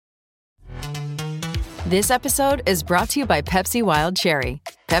This episode is brought to you by Pepsi Wild Cherry.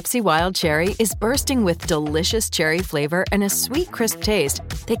 Pepsi Wild Cherry is bursting with delicious cherry flavor and a sweet, crisp taste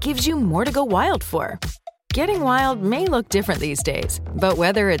that gives you more to go wild for. Getting wild may look different these days, but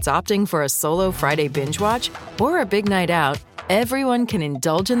whether it's opting for a solo Friday binge watch or a big night out, everyone can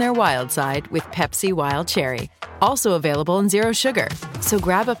indulge in their wild side with Pepsi Wild Cherry. Also available in Zero Sugar. So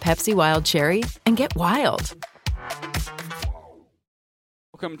grab a Pepsi Wild Cherry and get wild.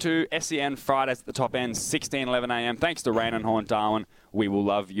 Welcome to SEN Fridays at the top end, 16:11 a.m. Thanks to Rain and Horn Darwin. We will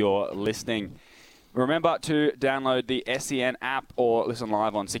love your listening. Remember to download the SEN app or listen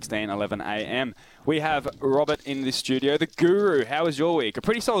live on 16:11 a.m. We have Robert in the studio, the Guru. How was your week? A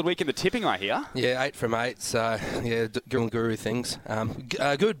pretty solid week in the tipping, I hear. Yeah, 8 from 8. So yeah, doing Guru things.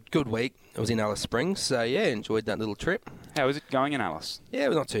 Good week. It was in Alice Springs. So yeah, enjoyed that little trip. How is it going in Alice? Yeah, it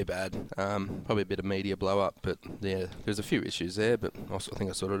was not too bad. Probably a bit of media blow up, but yeah, there's a few issues there. But I think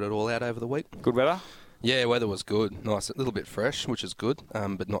I sorted it all out over the week. Good weather? Yeah, weather was good. Nice, a little bit fresh, which is good,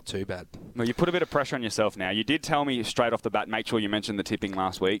 but not too bad. Well, you put a bit of pressure on yourself now. You did tell me straight off the bat, make sure you mentioned the tipping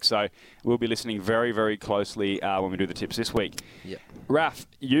last week, so we'll be listening very, very closely when we do the tips this week. Yeah. Raf,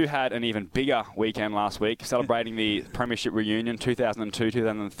 you had an even bigger weekend last week, celebrating the Premiership reunion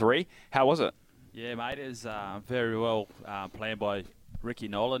 2002-2003. How was it? Yeah, mate, it was very well planned by Ricky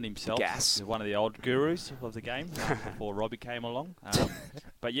Nolan himself. Gas. One of the old gurus of the game before Robbie came along.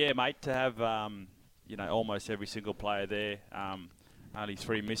 But yeah, mate, to have... almost every single player there. Only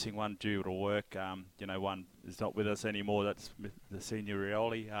 3 missing, one due to work. One is not with us anymore. That's the senior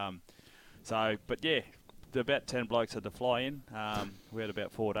Rioli. But yeah, about 10 blokes had to fly in. We had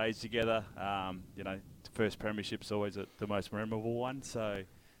about 4 days together. The first premiership's always the most memorable one. So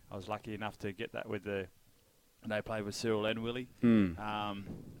I was lucky enough to get that with they played with Cyril and Willie,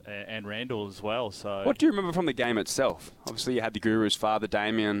 and Randall as well. So what do you remember from the game itself? Obviously, you had the Guru's father,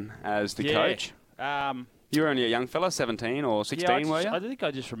 Damien, as the coach. You were only a young fella, 17 or 16, were you? I think I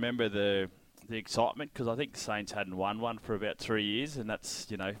just remember the excitement because I think the Saints hadn't won one for about 3 years, and that's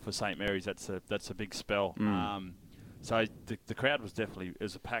for St Mary's that's a big spell. So the crowd was it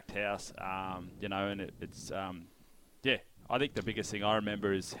was a packed house, and it's I think the biggest thing I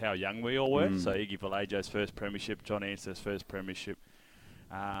remember is how young we all were. So Iggy Vallejo's first premiership, John Ansell's first premiership,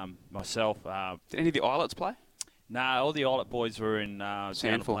 myself. Did any of the Islets play? No, all the Islet boys were in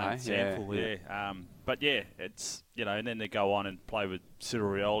Sandful, hey? Sandful, yeah. But yeah, it's and then they go on and play with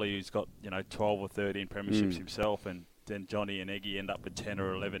Cyril Rioli, who's got 12 or 13 premierships himself, and then Johnny and Eggy end up with 10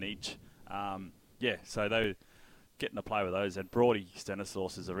 or 11 each. So they getting to play with those, and Brody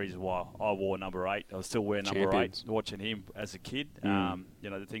Stanislaus is the reason why I wore number 8. I was still wearing number 8, watching him as a kid.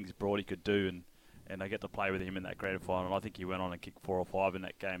 The things Brody could do, and I get to play with him in that grand final. I think he went on and kicked 4 or 5 in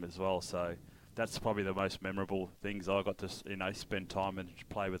that game as well. So that's probably the most memorable things I got to spend time and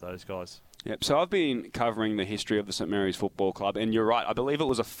play with those guys. Yep. So I've been covering the history of the St Mary's Football Club, and you're right. I believe it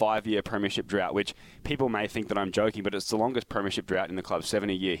was a 5-year premiership drought, which people may think that I'm joking, but it's the longest premiership drought in the club's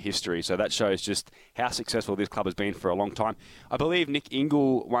 70-year history. So that shows just how successful this club has been for a long time. I believe Nick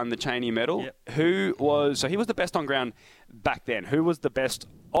Ingle won the Cheney Medal. Yep. He was the best on ground back then. Who was the best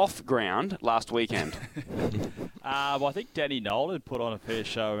off ground last weekend? I think Danny Nolan put on a fair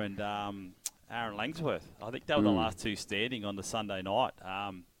show, and Aaron Langsworth. I think they were the last two standing on the Sunday night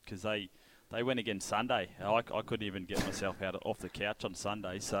because they went again Sunday. I couldn't even get myself off the couch on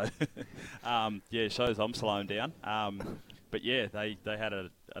Sunday. So, it shows I'm slowing down. But yeah, they had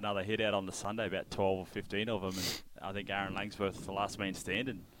another hit out on the Sunday, about 12 or 15 of them. And I think Aaron Langsworth was the last man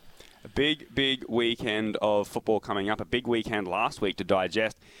standing. A big weekend of football coming up. A big weekend last week to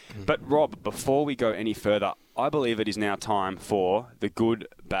digest. But Rob, before we go any further, I believe it is now time for the good,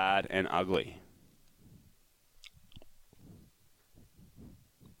 bad and ugly.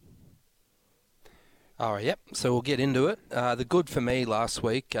 All right, yep. So we'll get into it. The good for me last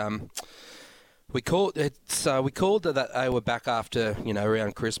week, we called that they were back after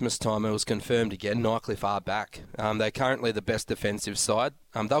around Christmas time. It was confirmed again. Nycliffe are back. They're currently the best defensive side.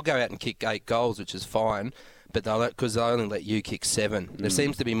 They'll go out and kick 8 goals, which is fine, but because they'll only let you kick 7. There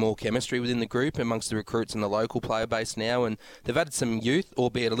seems to be more chemistry within the group amongst the recruits and the local player base now, and they've added some youth,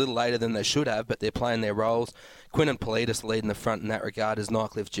 albeit a little later than they should have, but they're playing their roles. Quinn and Politis leading the front in that regard as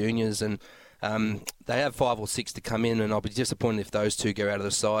Nycliffe juniors, and they have 5 or 6 to come in, and I'll be disappointed if those 2 go out of the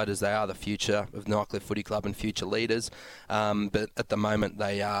side, as they are the future of Nycliffe Footy Club and future leaders. But at the moment,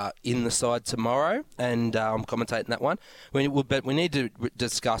 they are in the side tomorrow, and I'm commentating that one. But we need to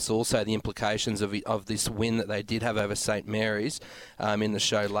discuss also the implications of this win that they did have over St Mary's in the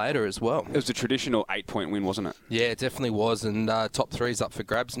show later as well. It was a traditional 8-point win, wasn't it? Yeah, it definitely was, and top 3's up for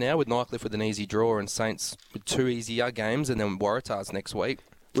grabs now, with Nycliffe with an easy draw and Saints with 2 easier games, and then Waratahs next week.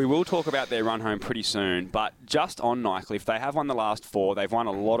 We will talk about their run home pretty soon, but just on Nycliffe, they have won the last 4. They've won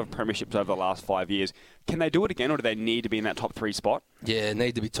a lot of premierships over the last 5 years. Can they do it again, or do they need to be in that top 3 spot? Yeah,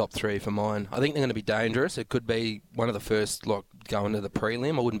 need to be top 3 for mine. I think they're going to be dangerous. It could be one of the first going to the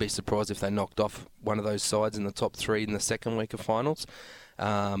prelim. I wouldn't be surprised if they knocked off one of those sides in the top 3 in the second week of finals.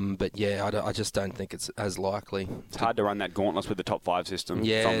 But yeah, I just don't think it's as likely. It's hard to run that gauntlet with the top 5 system.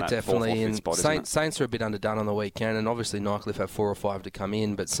 Yeah, from that definitely. 4th or 5th And spot, Saints are a bit underdone on the weekend, and obviously Nycliffe have 4 or 5 to come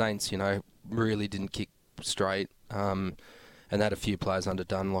in, but Saints, really didn't kick straight, and had a few players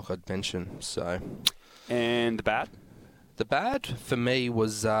underdone, like I'd mentioned. So, and the bad? The bad for me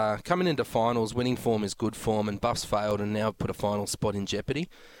was coming into finals. Winning form is good form, and Buffs failed and now put a final spot in jeopardy.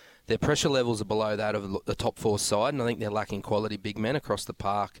 Their pressure levels are below that of the top 4 side, and I think they're lacking quality big men across the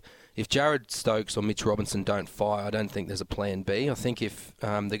park. If Jared Stokes or Mitch Robinson don't fire, I don't think there's a plan B. I think if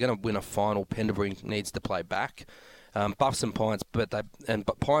they're going to win a final, Pendlebury needs to play back. Buffs and Pints, but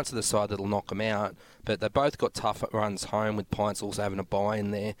Pints are the side that'll knock them out. But they both got tough runs home, with Pints also having a bye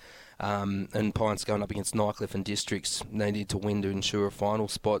in there. And Pints going up against Nycliffe and Districts. They need to win to ensure a final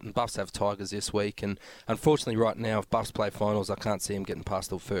spot. And Buffs have Tigers this week. And unfortunately, right now, if Buffs play finals, I can't see them getting past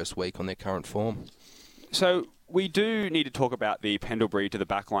the first week on their current form. So we do need to talk about the Pendlebury to the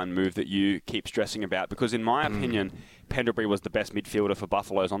backline move that you keep stressing about, because in my opinion, Pendlebury was the best midfielder for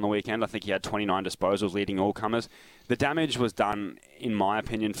Buffaloes on the weekend. I think he had 29 disposals, leading all comers. The damage was done, in my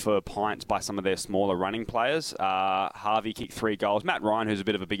opinion, for Pints by some of their smaller running players. Harvey kicked 3 goals. Matt Ryan, who's a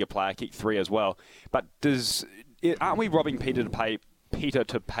bit of a bigger player, kicked 3 as well. But aren't we robbing Peter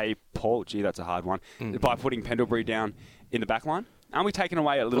to pay Paul? Gee, that's a hard one. By putting Pendlebury down in the backline? Aren't we taking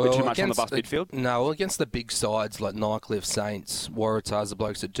away a little bit too much on the Buffs midfield? No, against the big sides like Nycliffe, Saints, Waratahs, the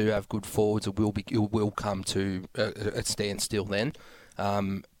blokes that do have good forwards, it will come to a standstill then.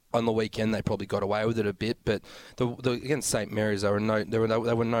 On the weekend, they probably got away with it a bit, but against St Mary's, they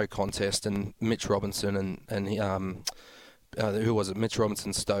were no contest, and Mitch Robinson and who was it? Mitch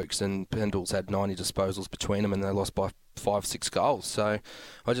Robinson, Stokes, and Pendles had 90 disposals between them, and they lost by 5-6 goals. So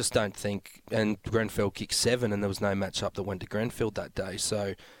I just don't think. And Grenfell kicked 7, and there was no match-up that went to Grenfell that day.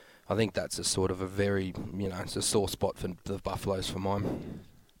 So I think that's a sort of a very, it's a sore spot for the Buffaloes for mine.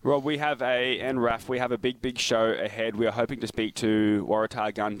 Rob, and Raf, we have a big show ahead. We are hoping to speak to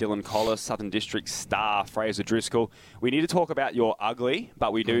Waratah gun Dylan Collis, Southern District star Fraser Driscoll. We need to talk about your ugly,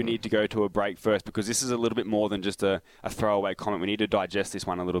 but we do need to go to a break first, because this is a little bit more than just a throwaway comment. We need to digest this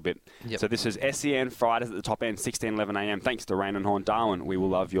one a little bit. Yep. So this is SEN Fridays at the top end, 16:11 a.m. Thanks to Rain and Horn Darwin. We will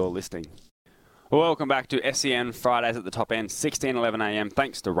love your listening. Welcome back to SEN Fridays at the top end, 16:11 a.m.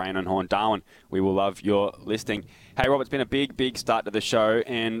 Thanks to Rain and Horn Darwin. We will love your listening. Hey, Rob, it's been a big start to the show,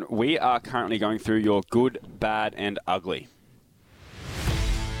 and we are currently going through your good, bad, and ugly.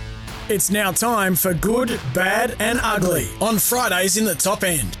 It's now time for Good, Bad, and Ugly on Fridays in the top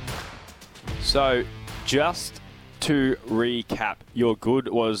end. So, just to recap, your good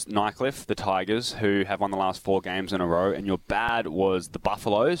was Nycliffe, the Tigers, who have won the last 4 games in a row, and your bad was the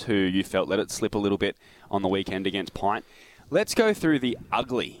Buffaloes, who you felt let it slip a little bit on the weekend against Pint. Let's go through the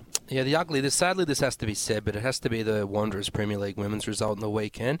ugly. Yeah, the ugly. Sadly, this has to be said, but it has to be the Wanderers Premier League women's result in the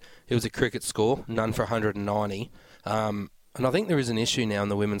weekend. It was a cricket score, none for 190. And I think there is an issue now in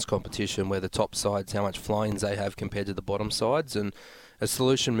the women's competition where the top sides, how much fly-ins they have compared to the bottom sides, and a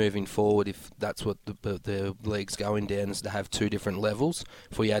solution moving forward, if that's what the league's going down, is to have 2 different levels.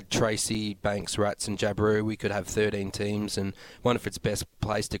 If we had Tracy, Banks, Rats and Jabiru, we could have 13 teams, and one if it's best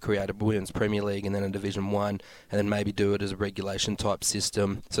place to create a Women's Premier League and then a Division 1, and then maybe do it as a regulation type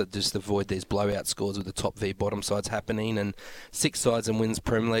system, so just avoid these blowout scores with the top v bottom sides happening, and 6 sides in Women's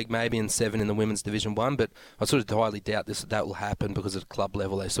Premier League maybe, and 7 in the Women's Division 1, but I sort of highly doubt that will happen, because at club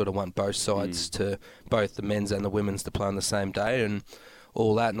level they sort of want both sides to, both the men's and the women's, to play on the same day, and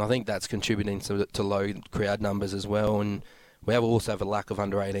all that, and I think that's contributing to low crowd numbers as well. And we also have a lack of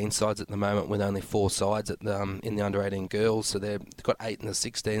under-18 sides at the moment, with only 4 sides in the under-18 girls. So they've got 8 in the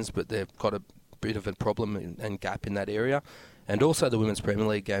 16s, but they've got a bit of a problem and gap in that area. And also the Women's Premier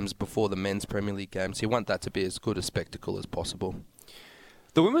League games before the Men's Premier League games. You want that to be as good a spectacle as possible.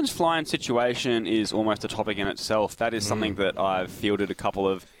 The women's fly-in situation is almost a topic in itself. That is something that I've fielded a couple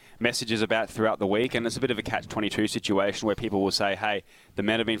of messages about throughout the week, and it's a bit of a catch-22 situation where people will say, hey, the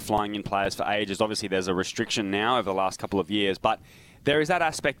men have been flying in players for ages. Obviously, there's a restriction now over the last couple of years, but there is that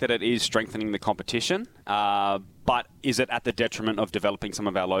aspect that it is strengthening the competition, but is it at the detriment of developing some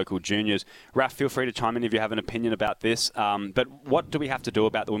of our local juniors? Raf, feel free to chime in if you have an opinion about this, but what do we have to do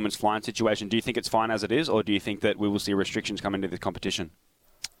about the women's flying situation? Do you think it's fine as it is, or do you think that we will see restrictions come into the competition?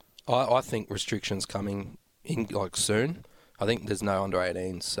 I think restrictions coming in soon. I think there's no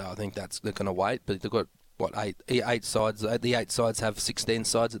under-18s, so I think they're going to wait. But they've got eight sides. The 8 sides have 16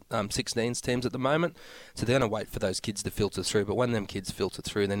 sides, 16 teams at the moment. So they're going to wait for those kids to filter through. But when them kids filter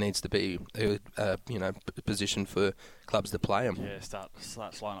through, there needs to be a position for clubs to play them. Yeah, start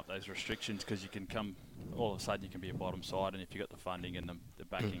slowing up those restrictions, because you can come all of a sudden you can be a bottom side, and if you've got the funding and the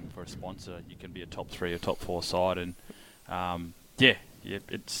backing for a sponsor, you can be a top 3 or top 4 side. And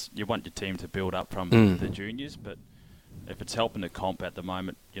you want your team to build up from the juniors, but if it's helping the comp at the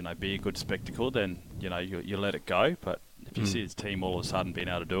moment, be a good spectacle, then you let it go. But if you see his team all of a sudden being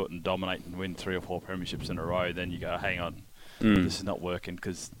able to do it and dominate and win 3 or 4 premierships in a row, then you go, hang on, this is not working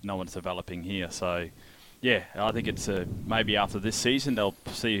because no one's developing here. So, yeah, I think it's maybe after this season they'll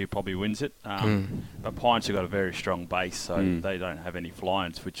see who probably wins it. But Pines have got a very strong base, so they don't have any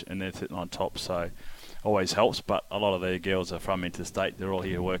fly-ins, and they're sitting on top, so always helps. But a lot of their girls are from interstate. They're all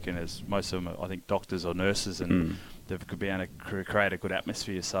here working as most of them are, I think, doctors or nurses, and they've been able to create a good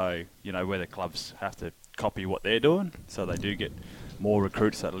atmosphere. So, whether clubs have to copy what they're doing so they do get more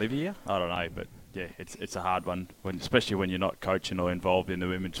recruits that live here, I don't know. But, yeah, it's a hard one, especially when you're not coaching or involved in the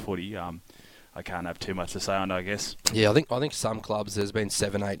women's footy. I can't have too much to say on it, I guess. Yeah, I think some clubs, there's been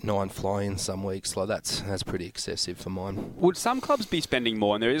 7, 8, 9 fly-ins some weeks. Like that's pretty excessive for mine. Would some clubs be spending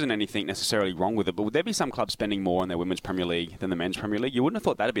more, and there isn't anything necessarily wrong with it, but would there be some clubs spending more on their Women's Premier League than the Men's Premier League? You wouldn't have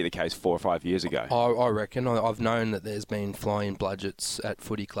thought that would be the case 4 or 5 years ago. I reckon. I've known that there's been fly-in budgets at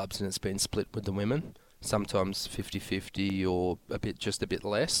footy clubs and it's been split with the women, sometimes 50-50 or just a bit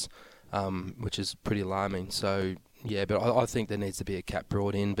less, which is pretty alarming. So, yeah, but I think there needs to be a cap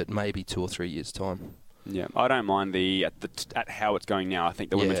brought in, but maybe 2 or 3 years' time. Yeah, I don't mind at how it's going now. I think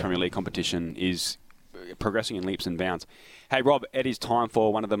the Women's Premier League competition is progressing in leaps and bounds. Hey, Rob, it is time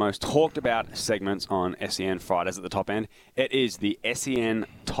for one of the most talked about segments on SEN Fridays at the top end. It is the SEN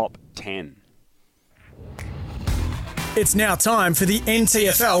Top 10. It's now time for the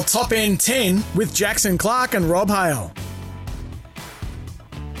NTFL Top End 10 with Jackson Clark and Rob Hale.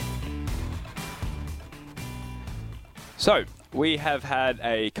 So, we have had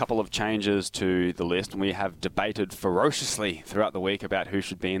a couple of changes to the list, and we have debated ferociously throughout the week about who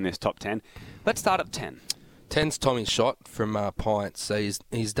should be in this top 10. Let's start at 10. 10's Tommy Schott from Pints. So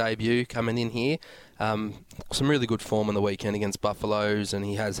his debut coming in here. Some really good form on the weekend against Buffaloes, and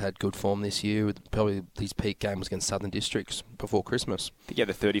he has had good form this year. Probably his peak game was against Southern Districts before Christmas. He had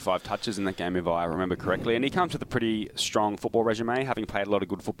the 35 touches in that game, if I remember correctly. And he comes with a pretty strong football resume, having played a lot of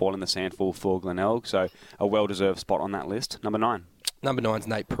good football in the Sandful for Glenelg. So a well-deserved spot on that list. Number 9. Number 9's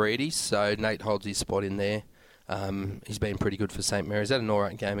Nate Paredes. So Nate holds his spot in there. He's been pretty good for St Mary's. Had an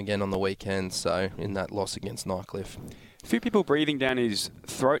alright game again on the weekend, so in that loss against Nightcliff. A few people breathing down his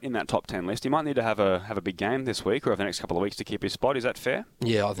throat in that top 10 list. He might need to have a big game this week or over the next couple of weeks to keep his spot. Is that fair?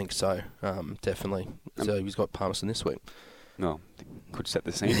 Yeah, I think so. Definitely. So he's got Palmerston this week. No, could set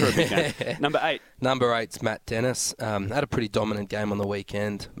the scene for a big game. Number 8. Number 8's Matt Dennis. Had a pretty dominant game on the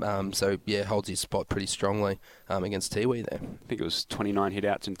weekend. So, yeah, holds his spot pretty strongly against Tiwi there. I think it was 29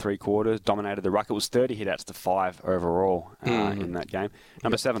 hit-outs in 3 quarters, dominated the ruck. It was 30 hit-outs to 5 overall in that game.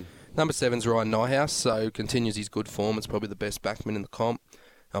 Number 7. Number 7's Ryan Nyhouse, so continues his good form. It's probably the best backman in the comp.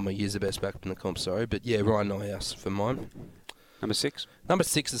 He is the best backman in the comp, sorry. But, yeah, Ryan Nyhouse for mine. Number 6. Number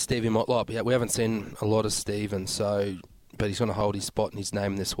 6 is Stevie Motlop. Yeah, we haven't seen a lot of Steven, but he's going to hold his spot and his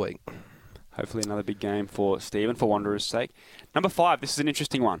name this week. Hopefully another big game for Stephen, for Wanderers' sake. Number 5, this is an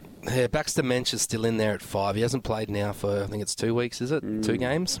interesting one. Yeah, Baxter Mensch is still in there at 5. He hasn't played now for, I think it's 2 weeks, is it? 2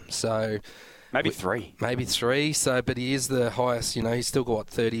 games? So maybe 3. Maybe 3, but he is the highest, he's still got,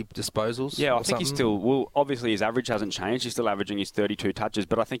 30 disposals? Yeah, I think he's still, obviously his average hasn't changed. He's still averaging his 32 touches,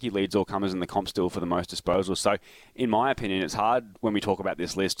 but I think he leads all comers in the comp still for the most disposals. So, in my opinion, it's hard when we talk about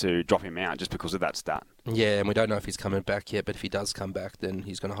this list to drop him out just because of that stat. Yeah, and we don't know if he's coming back yet, but if he does come back, then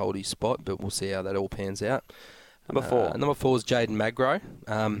he's going to hold his spot, but we'll see how that all pans out. Number 4. Number 4 is Jaden Magro.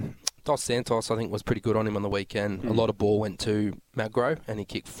 Dos Santos, I think, was pretty good on him on the weekend. A lot of ball went to Magro, and he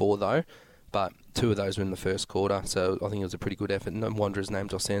kicked 4, though. But 2 of those were in the first quarter, so I think it was a pretty good effort. No Wanderers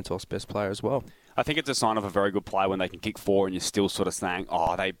named Dos Santos best player as well. I think it's a sign of a very good player when they can kick 4 and you're still sort of saying,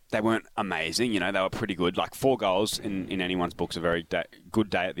 they weren't amazing. They were pretty good. Like 4 goals in anyone's book's a very good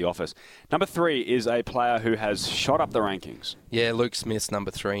day at the office. Number 3 is a player who has shot up the rankings. Yeah, Luke Smith's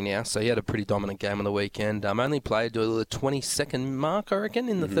number 3 now. So he had a pretty dominant game on the weekend. Only played to the 22nd mark, I reckon,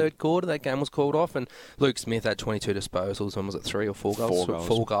 in the third quarter. That game was called off. And Luke Smith had 22 disposals. And was it 3 or 4 goals?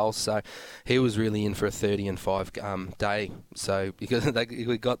 4 goals. So he was really in for a 30 and 5 day. So because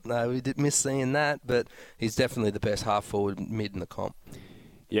we did miss seeing that, but he's definitely the best half forward mid in the comp.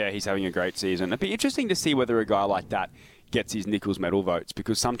 Yeah, he's having a great season. It'd be interesting to see whether a guy like that gets his Nichols medal votes,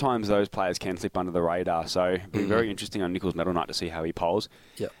 because sometimes those players can slip under the radar. So it'll be very interesting on Nichols medal night to see how he polls.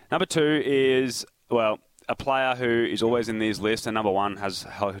 Yep. Number 2 is, a player who is always in these lists, and number one has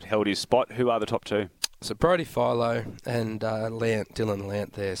held his spot. Who are the top two? So Brody Philo and Dylan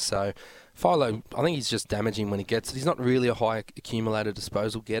Lant there. So Philo, I think he's just damaging when he gets it. He's not really a high accumulator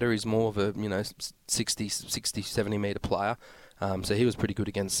disposal getter. He's more of a 60, 70 metre player. So he was pretty good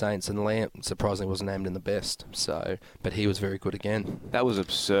against Saints, and Lamp surprisingly wasn't named in the best. But he was very good again. That was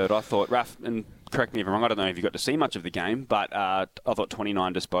absurd. I thought, Raf, and correct me if I'm wrong, I don't know if you got to see much of the game, but I thought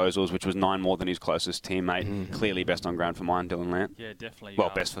 29 disposals, which was 9 more than his closest teammate. Clearly best on ground for mine, Dylan Lant. Yeah, definitely.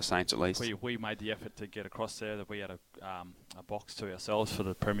 Well, best for Saints at least. We made the effort to get across there. That we had a box to ourselves for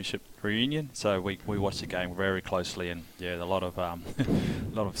the premiership reunion, so we watched the game very closely, and yeah, a lot of a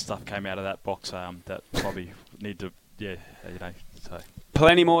lot of stuff came out of that box that probably need to. Yeah, so.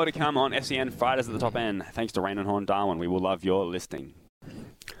 Plenty more to come on SEN Fridays at the Top End. Thanks to Rain and Horn Darwin. We will love your listing.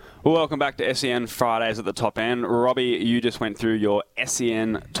 Well, welcome back to SEN Fridays at the Top End. Robbie, you just went through your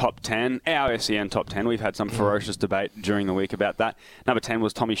SEN Top 10, our SEN Top 10. We've had some ferocious debate during the week about that. Number 10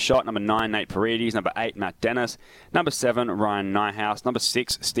 was Tommy Schott. Number 9, Nate Paredes. Number 8, Matt Dennis. Number 7, Ryan Nyhouse. Number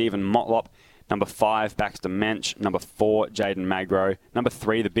 6, Stephen Motlop. Number 5, Baxter Mensch. Number 4, Jaden Magro. Number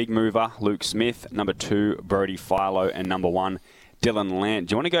 3, the big mover, Luke Smith. Number 2, Brody Philo. And number 1, Dylan Lant.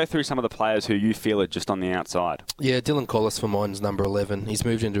 Do you want to go through some of the players who you feel are just on the outside? Yeah, Dylan Collis for mine's number 11. He's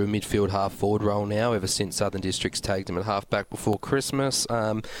moved into a midfield half-forward role now ever since Southern Districts tagged him at half-back before Christmas.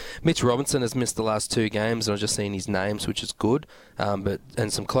 Mitch Robinson has missed the last 2 games, and I've just seen his names, which is good.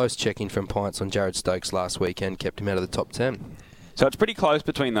 And some close checking from Pints on Jared Stokes last weekend kept him out of the top 10. So it's pretty close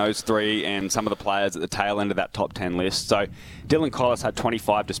between those 3 and some of the players at the tail end of that top 10 list. So Dylan Collis had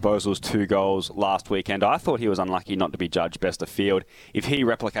 25 disposals, 2 goals last weekend. I thought he was unlucky not to be judged best of field. If he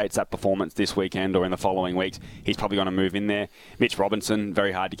replicates that performance this weekend or in the following weeks, he's probably going to move in there. Mitch Robinson,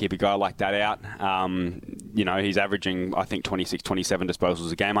 very hard to keep a guy like that out. He's averaging, I think, 26, 27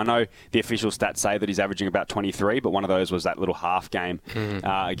 disposals a game. I know the official stats say that he's averaging about 23, but one of those was that little half game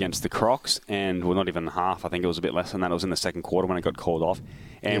against the Crocs. And, well, not even half. I think it was a bit less than that. It was in the second quarter when it got called off.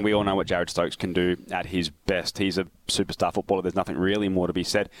 And we all know what Jared Stokes can do at his best. He's a superstar footballer. There's nothing really more to be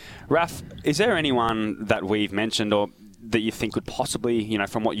said. Raf, is there anyone that we've mentioned or that you think could possibly,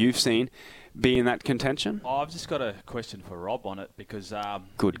 from what you've seen, be in that contention? I've just got a question for Rob on it because...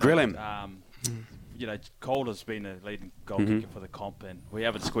 Good. Grill him. Calder's been a leading goal kicker for the comp, and we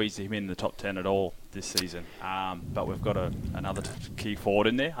haven't squeezed him in the top 10 at all this season. But we've got another key forward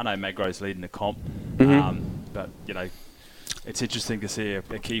in there. I know Magro's leading the comp, but, it's interesting to see a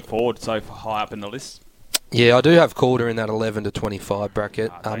key forward so high up in the list. Yeah, I do have Calder in that 11 to 25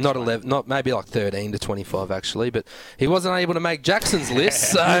 bracket. Not 11, mate. not maybe like 13 to 25 actually, but he wasn't able to make Jackson's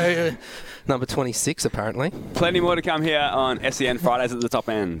list, so number 26 apparently. Plenty more to come here on SEN Fridays at the Top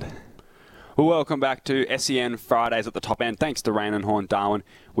End. Well, welcome back to SEN Fridays at the Top End. Thanks to Rain and Horn Darwin.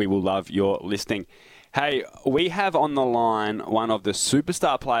 We will love your listing. Hey, we have on the line one of the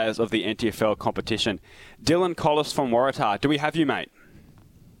superstar players of the NTFL competition, Dylan Collis from Waratah. Do we have you, mate?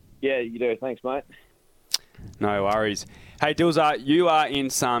 Yeah, you do. Thanks, mate. No worries. Hey, Dilza, you are in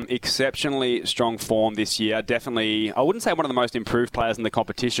some exceptionally strong form this year. Definitely, I wouldn't say one of the most improved players in the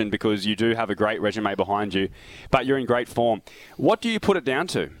competition because you do have a great resume behind you, but you're in great form. What do you put it down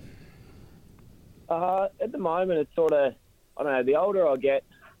to? At the moment, it's sort of, I don't know, the older I get,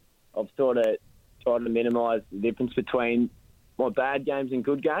 I've sort of tried to minimise the difference between my bad games and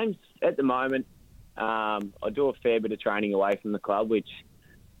good games. At the moment, I do a fair bit of training away from the club, which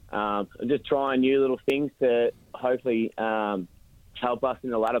I'm just trying new little things to hopefully help us in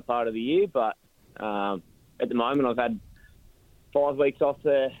the latter part of the year. But at the moment, I've had 5 weeks off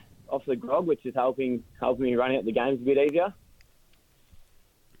the grog, which is helping me run out the games a bit easier.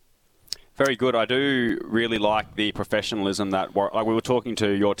 Very good. I do really like the professionalism that we were talking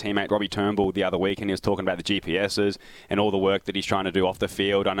to your teammate Robbie Turnbull the other week, and he was talking about the GPSs and all the work that he's trying to do off the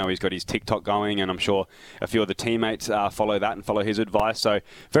field. I know he's got his TikTok going, and I'm sure a few of the teammates follow that and follow his advice. So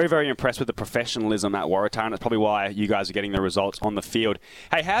very, very impressed with the professionalism at Waratah, and it's probably why you guys are getting the results on the field.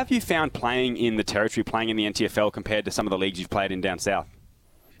 Hey, how have you found playing in the Territory, playing in the NTFL compared to some of the leagues you've played in down south?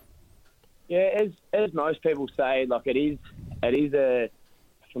 Yeah, as most people say, like it is a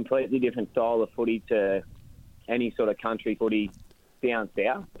completely different style of footy to any sort of country footy down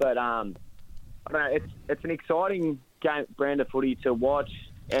south. But I don't know, it's an exciting brand of footy to watch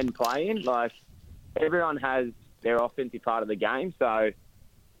and play in. Like everyone has their offensive part of the game. So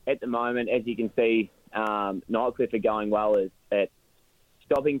at the moment, as you can see, Nightcliff are going well at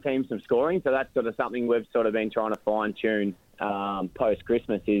stopping teams from scoring. So that's sort of something we've sort of been trying to fine tune post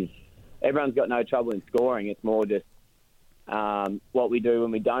Christmas. Is everyone's got no trouble in scoring. It's more just what we do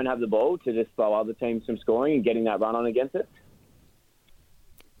when we don't have the ball to just slow other teams from scoring and getting that run on against it.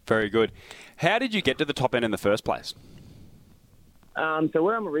 Very good. How did you get to the top end in the first place? So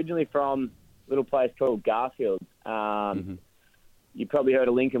where I'm originally from, a little place called Garfield. You probably heard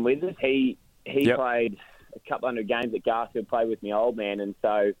of Lincoln Withers. He played a couple hundred games at Garfield, played with my old man, and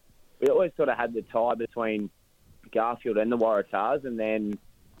so we always sort of had the tie between Garfield and the Waratahs. And then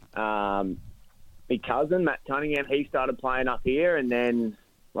my cousin, Matt Cunningham, he started playing up here, and then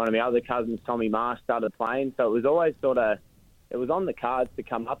one of my other cousins, Tommy Marsh, started playing. So it was always it was on the cards to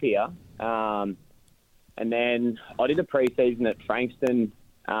come up here. And then I did a pre-season at Frankston,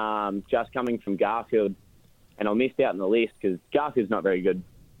 just coming from Garfield, and I missed out on the list because Garfield's not very good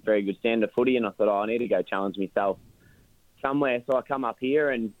standard of footy, and I thought, I need to go challenge myself somewhere. So I come up here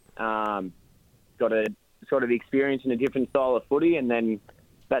and got a sort of experience in a different style of footy, and then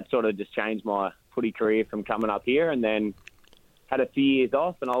that sort of just changed my footy career from coming up here, and then had a few years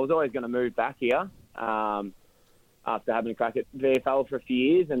off, and I was always going to move back here after having a crack at VFL for a few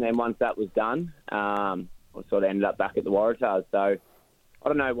years, and then once that was done, I sort of ended up back at the Waratahs. So I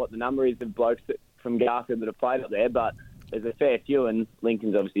don't know what the number is of blokes from Garfield that have played up there, but there's a fair few, and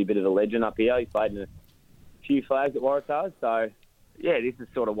Lincoln's obviously a bit of a legend up here. He's played in a few flags at Waratahs, so yeah, this is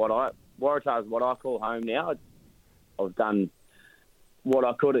sort of Waratahs what I call home now. I've done what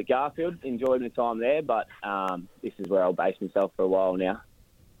I could at Garfield, enjoyed my time there, but this is where I'll base myself for a while now.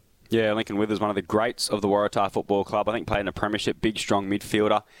 Yeah, Lincoln Withers, one of the greats of the Waratah Football Club. I think played in a premiership, big, strong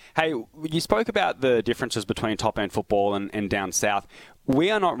midfielder. Hey, you spoke about the differences between top-end football and down south.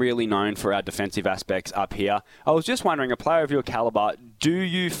 We are not really known for our defensive aspects up here. I was just wondering, a player of your calibre, do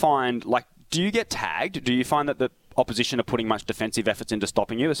you get tagged? Do you find that the opposition are putting much defensive efforts into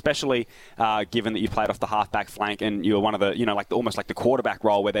stopping you, especially given that you played off the half-back flank and you were one of the, almost like the quarterback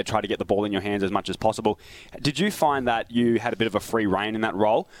role where they try to get the ball in your hands as much as possible. Did you find that you had a bit of a free rein in that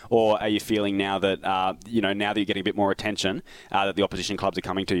role, or are you feeling now that, now that you're getting a bit more attention, that the opposition clubs are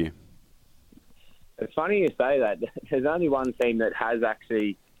coming to you? It's funny you say that. There's only one team that has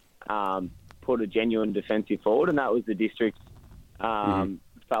actually put a genuine defensive forward, and that was the Districts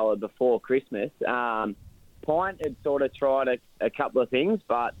fella before Christmas. Pint had sort of tried a couple of things,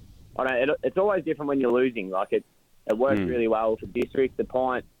 but it's always different when you're losing. Like it worked really well for District. The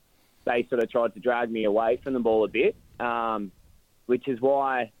Pint, they sort of tried to drag me away from the ball a bit, which is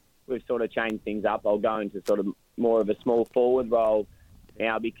why we've sort of changed things up. I'll go into sort of more of a small forward role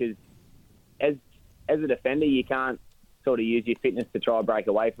now, because as a defender, you can't sort of use your fitness to try and break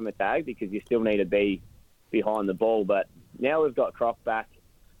away from a tag, because you still need to be behind the ball. But now we've got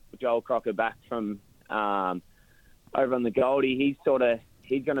Joel Crocker back from over on the Goldie. He's going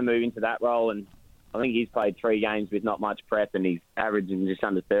to move into that role, and I think he's played 3 games with not much prep, and he's averaging just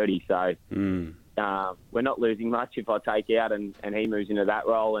under 30. So we're not losing much if I take out and he moves into that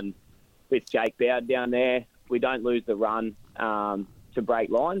role. And with Jake Bowd down there, we don't lose the run to break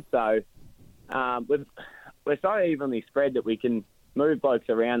lines. So we're so evenly spread that we can move blokes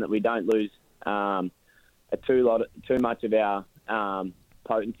around, that we don't lose too much of our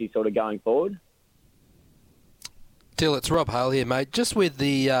potency sort of going forward. Dill, it's Rob Hale here, mate. Just with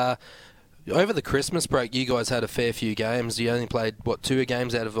the over the Christmas break, you guys had a fair few games. You only played 2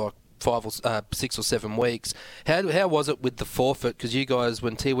 games out of like 6 or 7 weeks. How was it with the forfeit? Because you guys,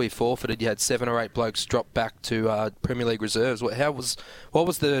 when Tiwi forfeited, you had 7 or 8 blokes drop back to Premier League reserves. What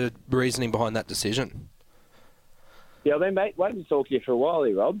was the reasoning behind that decision? Yeah, I've been waiting to talk to you for a while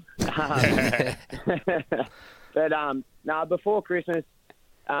here, Rob. But before Christmas,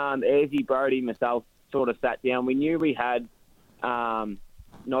 Airsy, Brody, myself sort of sat down. We knew we had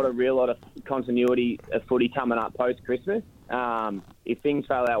not a real lot of continuity of footy coming up post-Christmas. If things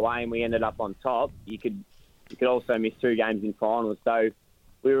fell our way and we ended up on top, you could also miss 2 games in finals. So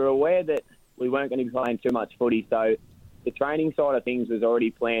we were aware that we weren't going to be playing too much footy. So the training side of things was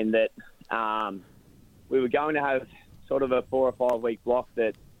already planned, that we were going to have sort of a 4 or 5 week block,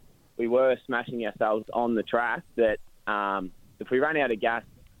 that we were smashing ourselves on the track, that if we ran out of gas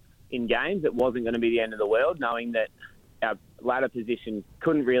in games, it wasn't going to be the end of the world, knowing that our ladder position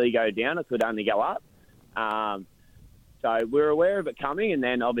couldn't really go down, it could only go up. So we were aware of it coming, and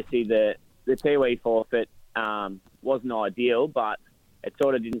then obviously the Tiwi forfeit wasn't ideal, but it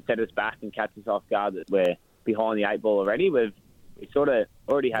sort of didn't set us back and catch us off guard that we're behind the 8 ball already. We sort of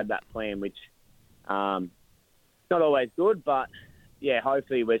already had that plan, which not always good, but yeah,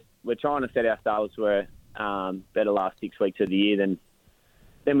 hopefully we're trying to set ourselves for a better last 6 weeks of the year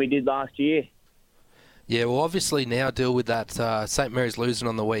than we did last year. Yeah, well, obviously now deal with that St Mary's losing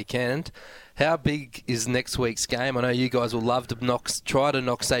on the weekend. How big is next week's game? I know you guys will love to try to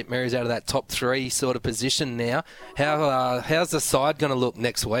knock St Mary's out of that top 3 sort of position now. How's the side going to look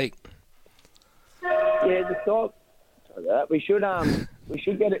next week? Yeah, the side. We should we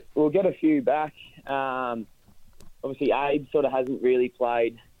should get it. We'll get a few back. Obviously, Abe sort of hasn't really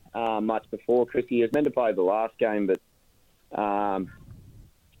played much before. Chrissy was meant to play the last game, but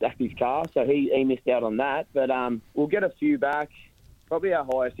stacked his car, so he missed out on that. But we'll get a few back. Probably our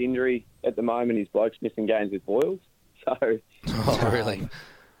highest injury at the moment is blokes missing games with boils. So, Oh, really?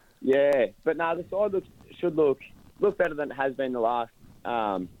 yeah. But no, the side should look better than it has been the last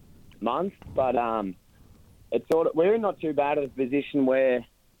month. But it's we're not too bad at a position where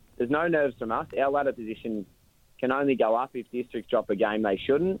there's no nerves from us. Our ladder position can only go up if districts drop a game they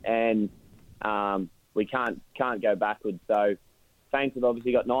shouldn't, and we can't go backwards. So Saints have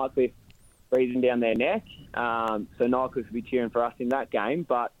obviously got Nightcliff breathing down their neck, so Nightcliff will be cheering for us in that game.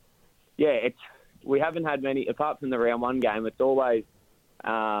 But yeah, we haven't had many apart from the round one game. It's always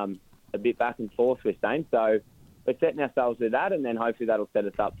a bit back and forth with Saints. So we're setting ourselves with that, and then hopefully that'll set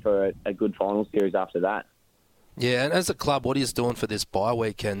us up for a good final series after that. Yeah, and as a club, what are you doing for this bye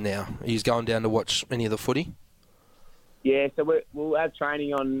weekend now? Are you going down to watch any of the footy? Yeah, so we'll have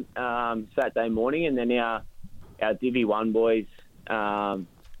training on Saturday morning, and then our Divi 1 boys,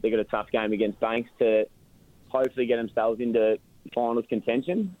 they've got a tough game against Banks to hopefully get themselves into finals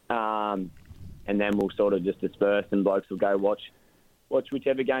contention, and then we'll sort of just disperse and blokes will go watch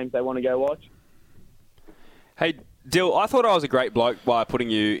whichever games they want to go watch. Hey, Dill, I thought I was a great bloke by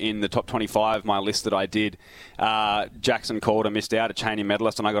putting you in the top 25, my list that I did. Jackson Calder missed out, a Cheney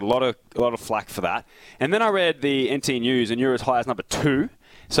medalist, and I got a lot of flack for that. And then I read the NT News, and you're as high as number 2.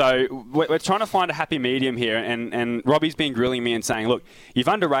 So we're trying to find a happy medium here, and Robbie's been grilling me and saying, look, you've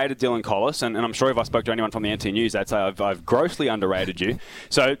underrated Dylan Collis, and I'm sure if I spoke to anyone from the NT News, they'd say I've grossly underrated you.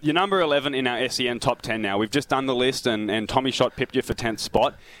 So you're number 11 in our SEN top 10 now. We've just done the list, and Tommy Shott pipped you for 10th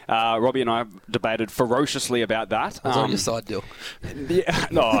spot. Robbie and I debated ferociously about that. I was on your side, Dill. Yeah,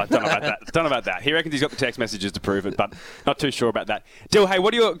 no, I don't know about that. Don't know about that. He reckons he's got the text messages to prove it, but not too sure about that. Dill, hey,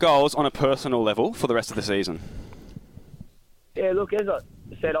 what are your goals on a personal level for the rest of the season? Yeah, look, as I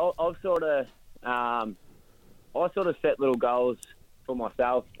said, I've sort of set little goals for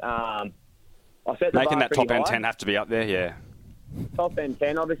myself. I set the Making bar that top pretty end high. 10 have to be up there, yeah. Top end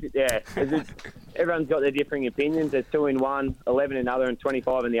 10, obviously, yeah. Everyone's got their differing opinions. There's 2 in one, 11 in other, and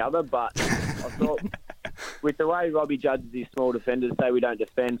 25 in the other. But I thought, with the way Robbie judges his small defenders, say we don't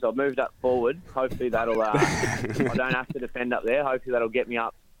defend, so I've moved up forward. Hopefully that'll, I don't have to defend up there. Hopefully that'll get me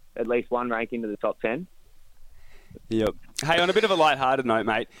up at least one rank into the top 10. Yep. Hey, on a bit of a light-hearted note,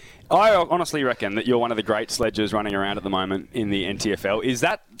 mate, I honestly reckon that you're one of the great sledgers running around at the moment in the NTFL. Is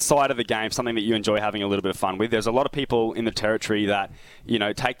that side of the game something that you enjoy having a little bit of fun with? There's a lot of people in the territory that, you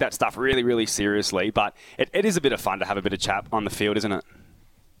know, take that stuff really, really seriously, but it is a bit of fun to have a bit of chat on the field, isn't it?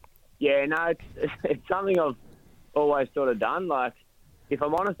 Yeah, no, it's something I've always sort of done. Like, if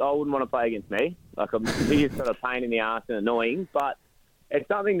I'm honest, I wouldn't want to play against me. Like, I'm just sort of pain in the arse and annoying, but it's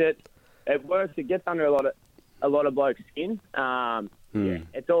something that it works. It gets under a lot of blokes' skin. Yeah,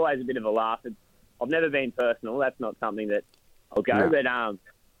 it's always a bit of a laugh. I've never been personal. That's not something that I'll go. No. But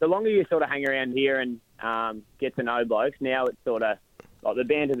the longer you sort of hang around here and get to know blokes, now it's sort of like the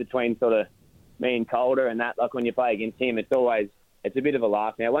banter between sort of me and Calder and that. Like when you play against him, it's a bit of a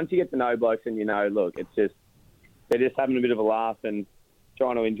laugh. Now once you get to know blokes and you know, look, it's just they're just having a bit of a laugh and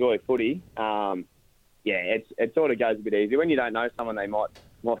trying to enjoy footy. Yeah, it sort of goes a bit easier. When you don't know someone, they might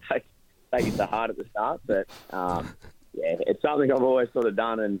take it to heart at the start, but yeah, it's something I've always sort of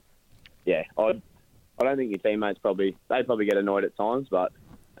done, and yeah, I don't think your teammates probably get annoyed at times, but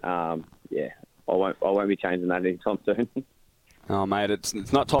yeah, I won't be changing that anytime soon. Oh mate,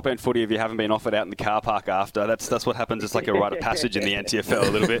 it's not top end footy if you haven't been offered out in the car park after. That's what happens. It's like a rite of passage in the NTFL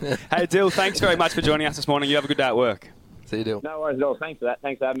a little bit. Hey Dill, thanks very much for joining us this morning. You have a good day at work. See you, Dill. No worries at all. Thanks for that.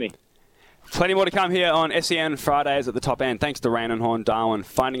 Thanks for having me. Plenty more to come here on SEN Fridays at the top end. Thanks to Rain and Horn Darwin,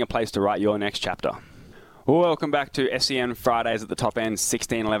 finding a place to write your next chapter. Welcome back to SEN Fridays at the top end,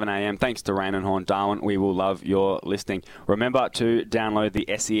 16:11 a.m. Thanks to Rain and Horn Darwin. We will love your listening. Remember to download the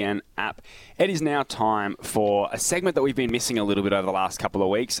SEN app. It is now time for a segment that we've been missing a little bit over the last couple of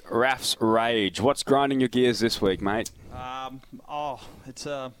weeks. Raf's Rage. What's grinding your gears this week, mate? It's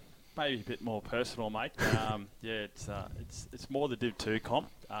maybe a bit more personal, mate. Yeah, it's more the Div 2 comp.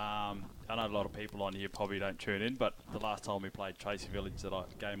 I know a lot of people on here probably don't tune in, but the last time we played Tracy Village,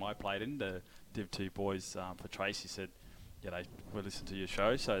 game I played in, the Div 2 boys for Tracy said, you know, we listened to your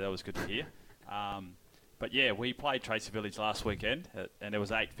show, so that was good to hear. But yeah, we played Tracy Village last weekend, and it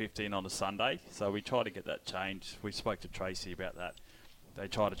was 8:15 on a Sunday, so we tried to get that changed. We spoke to Tracy about that. They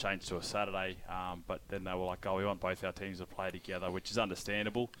tried to change to a Saturday, but then they were like, we want both our teams to play together, which is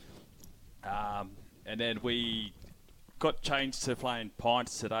understandable. And then we got changed to playing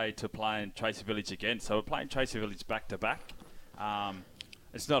Pints today to playing Tracy Village again. So we're playing Tracy Village back-to-back.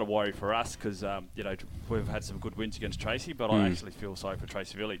 it's not a worry for us because, we've had some good wins against Tracy, but I actually feel sorry for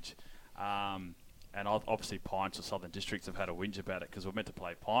Tracy Village. And obviously Pints or Southern Districts have had a whinge about it because we're meant to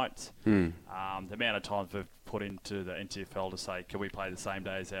play Pints. The amount of times we've put into the NTFL to say, can we play the same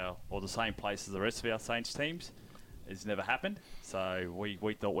day as the same place as the rest of our Saints teams, it's never happened. So we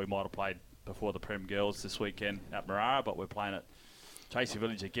thought we might have played before the Prem Girls this weekend at Marara, but we're playing at Tracy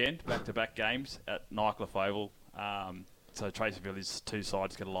Village again, back-to-back games at Nycliffe Oval. So Tracy Village, two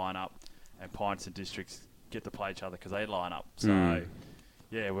sides get to line up, and Pints and Districts get to play each other because they line up. So,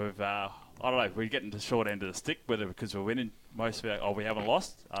 yeah, we've... I don't know, we're getting the short end of the stick, whether because we're winning most of our... we haven't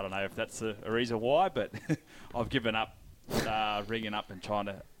lost. I don't know if that's a reason why, but I've given up ringing up and trying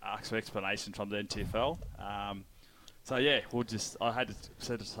to ask for explanation from the NTFL. So, yeah, I had to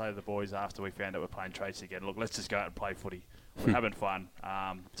say to the boys after we found out we're playing Tracy again, look, let's just go out and play footy. We're having fun.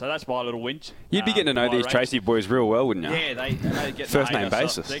 So that's my little whinge. You'd be getting to know these Tracy boys real well, wouldn't you? Yeah, they get first name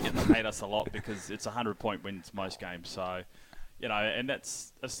basis. They're getting to hate us a lot because it's 100-point wins most games. So... and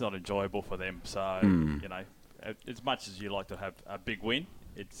that's not enjoyable for them. So, as much as you like to have a big win,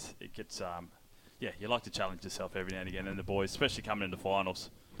 it gets, you like to challenge yourself every now and again. And the boys, especially coming into finals.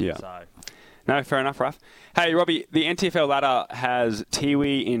 Yeah. So. No, fair enough, Ruff. Hey, Robbie, the NTFL ladder has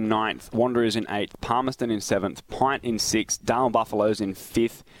Tiwi in 9th, Wanderers in 8th, Palmerston in 7th, Pint in 6th, Darwin Buffaloes in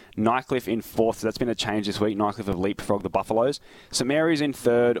 5th, Nycliffe in 4th. So that's been a change this week. Nycliffe have leapfrogged the Buffaloes. St Mary's in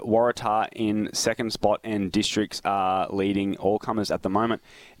 3rd, Waratah in 2nd spot, and Districts are leading all comers at the moment.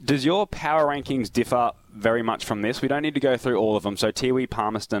 Does your power rankings differ very much from this? We don't need to go through all of them. So Tiwi,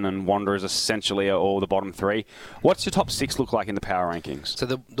 Palmerston and Wanderers essentially are all the bottom 3. What's your top 6 look like in the power rankings? So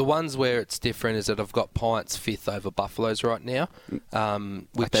the ones where it's different is that I've got Pints 5th over Buffaloes right now.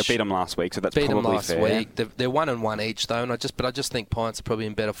 Which they beat them last week, so that's beat probably them last fair. week. They're 1-1 each though, and I just think Pints are probably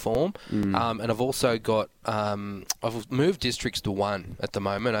in better form. And I've also got I've moved Districts to 1 at the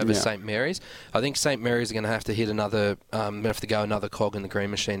moment over St Mary's. I think St Mary's are going to have to hit another. Have to go another cog in the green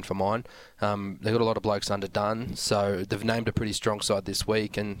machine for mine. They've got a lot of blokes underdone, so they've named a pretty strong side this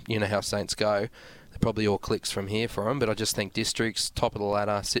week, and you know how Saints go. They're probably all clicks from here for them, but I just think Districts, top of the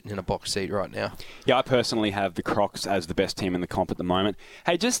ladder, sitting in a box seat right now. Yeah, I personally have the Crocs as the best team in the comp at the moment.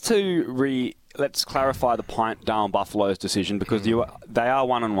 Hey, just to let's clarify the Pint Darwin Buffaloes decision because they are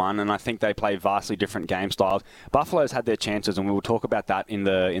 1-1, and I think they play vastly different game styles. Buffaloes had their chances, and we will talk about that in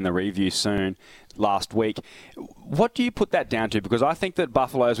the review soon. Last week, what do you put that down to? Because I think that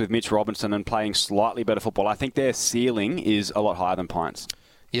Buffaloes with Mitch Robinson and playing slightly better football, I think their ceiling is a lot higher than Pints.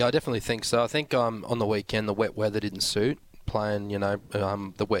 Yeah, I definitely think so. I think on the weekend the wet weather didn't suit playing,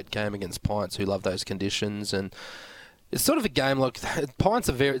 the wet game against Pints, who love those conditions, and it's sort of a game like Pints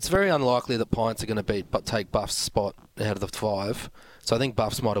are it's very unlikely that Pints are going to take Buff's spot out of the 5. So I think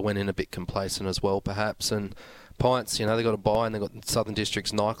Buffs might have went in a bit complacent as well, perhaps, and Pints, they got a bye and they've got Southern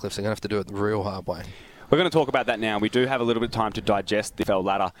Districts, Nycliffe, so they're going to have to do it the real hard way. We're going to talk about that now. We do have a little bit of time to digest the FL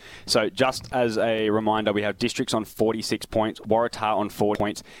ladder. So just as a reminder, we have Districts on 46 points, Waratah on 40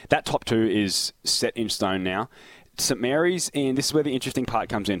 points. That top 2 is set in stone now. St Mary's, and this is where the interesting part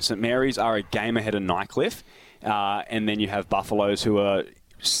comes in. St Mary's are a game ahead of Nycliffe, and then you have Buffaloes who are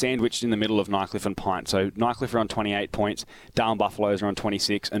sandwiched in the middle of Nycliffe and Pint. So Nycliffe are on 28 points, Darwin Buffaloes are on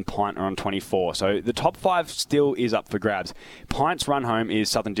 26, and Pint are on 24. So the top 5 still is up for grabs. Pint's run home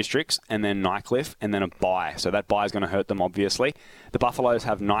is Southern Districts, and then Nycliffe, and then a bye. So that bye is going to hurt them, obviously. The Buffaloes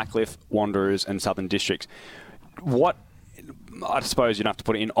have Nycliffe, Wanderers, and Southern Districts. I suppose you'd have to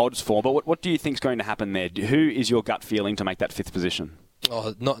put it in odds form, but what do you think is going to happen there? Who is your gut feeling to make that 5th position?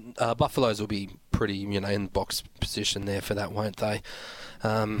 Buffaloes will be pretty, in box position there for that, won't they?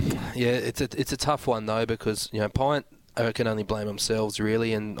 It's a tough one though because Pint can only blame themselves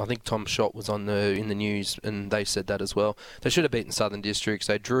really, and I think Tom Schott was in the news and they said that as well. They should have beaten Southern Districts.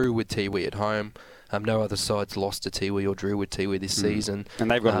 They drew with Tiwi at home. No other sides lost to Tiwi or drew with Tiwi this season.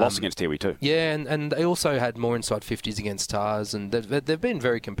 And they've got a loss against Tiwi too. Yeah, and they also had more inside 50s against Tars, and they've been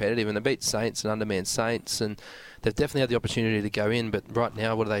very competitive, and they beat Saints and undermanned Saints, and they've definitely had the opportunity to go in, but right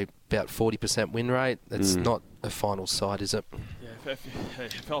now, what are they, about 40% win rate? That's not a final side, is it? Yeah,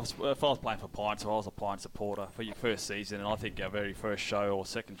 if I was playing for Pints, or I was a Pints supporter for your first season, and I think our very first show or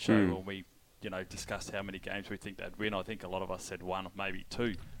second show when we discussed how many games we think they'd win, I think a lot of us said 1 or maybe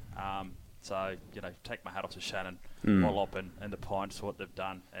 2. So, take my hat off to Shannon, Mollop and the Pints for what they've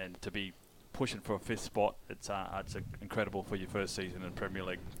done, and to be pushing for a 5th spot, it's incredible for your first season in Premier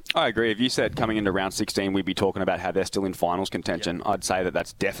League. I agree. If you said coming into round 16 we'd be talking about how they're still in finals contention, I'd say that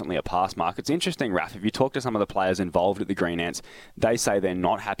that's definitely a pass mark. It's interesting, Raph, if you talk to some of the players involved at the Green Ants, they say they're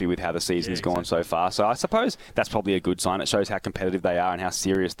not happy with how the season's gone so far. So I suppose that's probably a good sign. It shows how competitive they are and how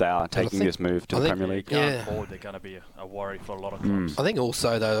serious they are taking this move to the Premier League. Going forward, they're going to be a worry for a lot of clubs. I think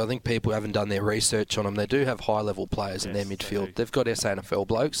also, though, people haven't done their research on them. They do have high-level players in their midfield. They've got SANFL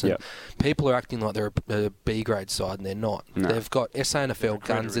blokes, and people are acting like they're a B-grade side, and they're not. No. They've got SANFL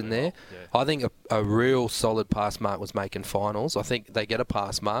guns in there. I think a real solid pass mark was making finals. I think they get a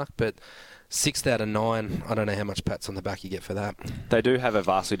pass mark, but 6 out of 9, I don't know how much pats on the back you get for that. They do have a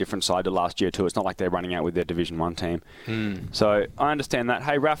vastly different side to last year too. It's not like they're running out with their Division 1 team. So I understand that.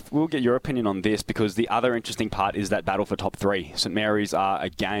 Hey, Raph, we'll get your opinion on this because the other interesting part is that battle for top 3. St Mary's are a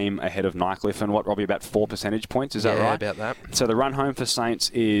game ahead of Nightcliffe and Robbie, about 4 percentage points. Is that right? Yeah, about that. So the run home for Saints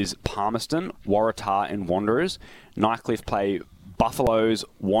is Palmerston, Waratah and Wanderers. Nightcliffe play Buffaloes,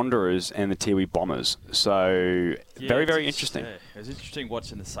 Wanderers and the Tiwi Bombers. So very, very interesting. Yeah. It was interesting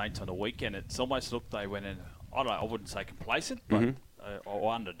watching the Saints on the weekend. It's almost looked they went in, I wouldn't say complacent, but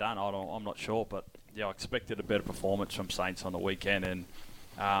or underdone. I'm not sure. But, I expected a better performance from Saints on the weekend. And,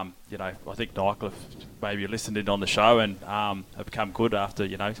 I think Nightcliffe maybe listened in on the show and have become good after,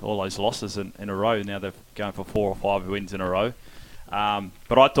 all those losses in a row. Now they're going for 4 or 5 wins in a row.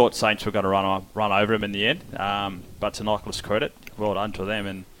 But I thought Saints were going to run over them in the end. But to Nightcliffe's credit, well done to them.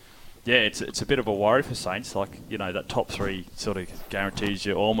 And it's a bit of a worry for Saints. Like, that top 3 sort of guarantees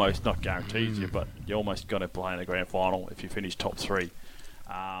you, almost not guarantees you, but you're almost going to play in the grand final if you finish top 3.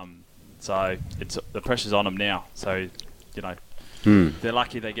 So the pressure's on them now. So, they're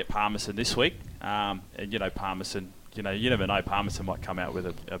lucky they get Palmerston this week. And Palmerston, you never know. Palmerston might come out with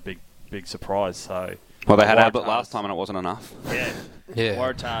a big surprise. So. Well, they had Ablett last time and it wasn't enough. Yeah.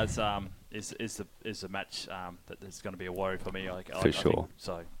 Waratah's is the match that is going to be a worry for me. I sure. Think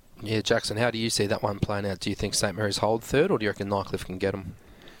so. Yeah, Jackson, how do you see that one playing out? Do you think St Mary's hold 3rd, or do you reckon Nightcliffe can get them?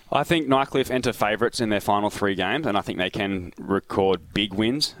 I think Nightcliffe enter favourites in their final 3 games, and I think they can record big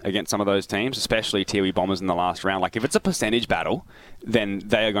wins against some of those teams, especially Tiwi Bombers in the last round. Like, if it's a percentage battle, then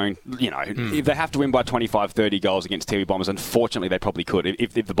they are going, if they have to win by 25, 30 goals against Tiwi Bombers, unfortunately they probably could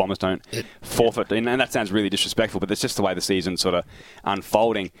if the Bombers don't forfeit. And that sounds really disrespectful, but that's just the way the season's sort of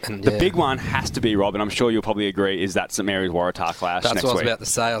unfolding. And the big one has to be, Rob, and I'm sure you'll probably agree, is that St Mary's Waratah clash next week. That's what I was about to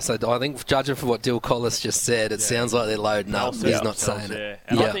say. So I think, judging from what Dill Collis just said, it sounds like they're loading up. He's not saying it.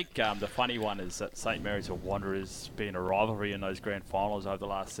 And I think the funny one is that St Mary's and Wanderers being a rivalry in those grand finals over the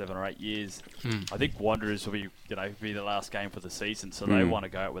last 7 or 8 years. I think Wanderers will be the last game for the season, so they want to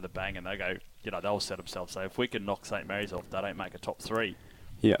go out with a bang, and they go, they'll set themselves. So if we can knock St Mary's off, they don't make a top 3.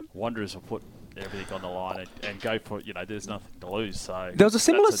 Wanderers will put everything on the line and go for there's nothing to lose. So there was a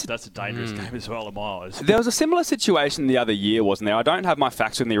similar that's a dangerous game as well in my eyes. There was a similar situation the other year, wasn't there? I don't have my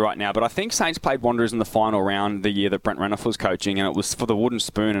facts with me right now, but I think Saints played Wanderers in the final round the year that Brent Renouf was coaching, and it was for the wooden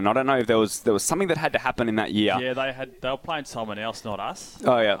spoon. And I don't know if there was something that had to happen in that year. Yeah, they were playing someone else, not us.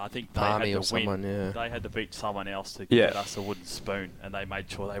 Oh yeah, I think they had to win. They had to beat someone else to get us a wooden spoon, and they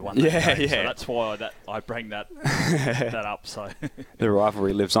made sure they won. That game. So that's why I bring that up. So the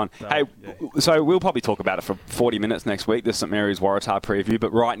rivalry lives on. So we'll probably talk about it for 40 minutes next week, the St Mary's Waratah preview,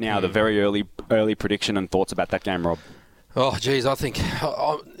 but right now the very early prediction and thoughts about that game, Rob. Oh, geez, I think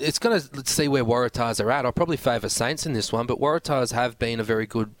it's going to see where Waratahs are at. I'll probably favour Saints in this one, but Waratahs have been a very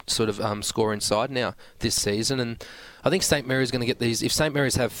good sort of scoring side now this season, and I think St Mary's going to get these. If St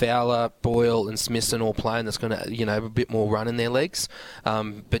Mary's have Fowler, Boyle and Smithson all playing, that's going to have a bit more run in their legs.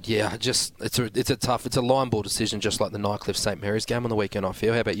 But yeah, it's a line ball decision, just like the Nightcliffe St Mary's game on the weekend, I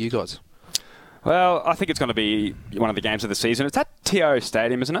feel. How about you guys? Well, I think it's going to be one of the games of the season. It's at TO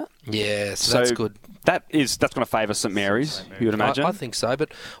Stadium, isn't it? Yeah, so that's good. That's going to favour St Mary's, you would imagine? I think so,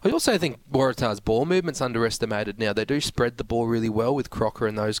 but I also think Waratah's ball movement's underestimated now. They do spread the ball really well with Crocker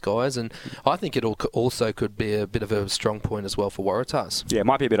and those guys, and I think it also could be a bit of a strong point as well for Waratahs. Yeah, it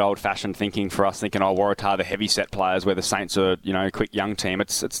might be a bit old-fashioned thinking for us, thinking, Waratah, the heavy-set players, where the Saints are, a quick young team.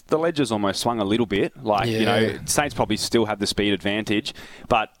 It's the ledger's almost swung a little bit. Saints probably still have the speed advantage,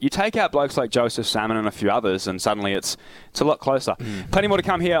 but you take out blokes like Joseph Salmon and a few others, and suddenly it's a lot closer. Plenty more to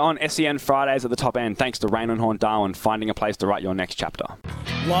come here on SEN Fridays at the top end. Thanks to Rain and Horn Darwin, finding a place to write your next chapter.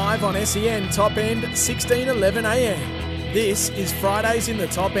 Live on SEN Top End, 16:11 a.m. This is Fridays in the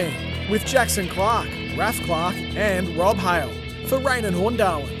Top End with Jackson Clark, Raph Clark and Rob Hale. For Rain and Horn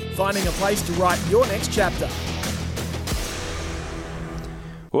Darwin, finding a place to write your next chapter.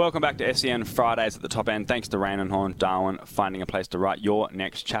 Welcome back to SEN Fridays at the top end. Thanks to Rain and Horn, Darwin, finding a place to write your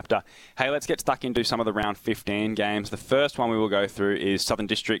next chapter. Hey, let's get stuck into some of the round 15 games. The first one we will go through is Southern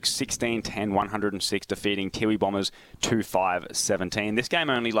Districts 16-10-106 defeating Tiwi Bombers 2-5-17. This game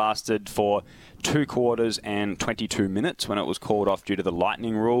only lasted for 2 quarters and 22 minutes when it was called off due to the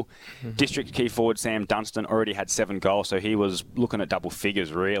lightning rule. District key forward Sam Dunstan already had 7 goals, so he was looking at double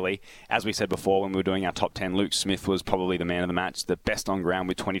figures, really. As we said before when we were doing our top 10, Luke Smith was probably the man of the match, the best on ground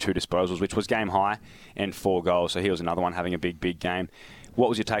with 22 disposals, which was game high, and 4 goals. So he was another one having a big game. What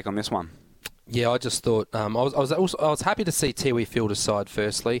was your take on this one? Yeah, I just thought I was happy to see Tiwi field aside.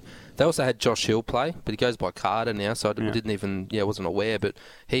 Firstly, they also had Josh Hill play, but he goes by Carter now, so I wasn't aware, but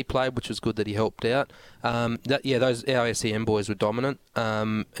he played, which was good that he helped out. Those our SEN boys were dominant,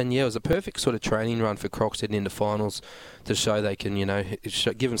 and it was a perfect sort of training run for Crocs heading into finals to show they can,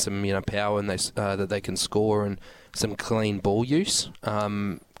 give them some power and that they can score and some clean ball use.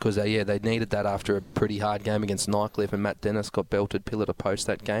 Because they needed that after a pretty hard game against Nycliffe, and Matt Dennis got belted pillar to post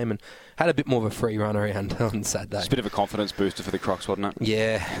that game and had a bit more of a free run around on Saturday. It's a bit of a confidence booster for the Crocs, wasn't it?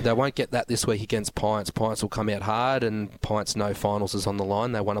 Yeah, they won't get that this week against Pints. Pints will come out hard, and Pints know finals is on the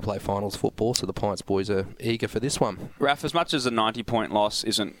line. They want to play finals football, so the Pints boys are eager for this one. Raf, as much as a 90-point loss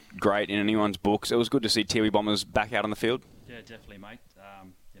isn't great in anyone's books, it was good to see Tiwi Bombers back out on the field. Yeah, definitely, mate.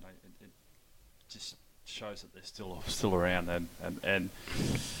 It just shows that they're still around, and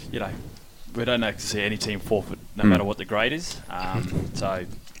we don't like to see any team forfeit no matter what the grade is. So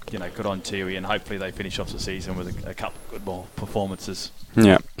good on Tiwi, and hopefully they finish off the season with a couple of good more performances.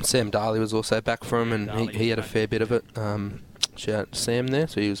 Yeah, Sam Darley was also back for him, and he had a fair bit of it. Shout out to Sam there,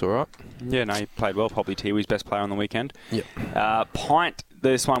 so he was all right. Yeah, no, he played well. Probably Tiwi's best player on the weekend. Yep. Pint,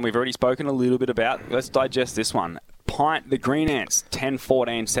 this one we've already spoken a little bit about. Let's digest this one. Pint, the Green Ants,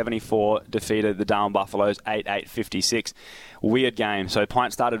 10-14-74, defeated the Darwin Buffaloes 8-8-56. Weird game. So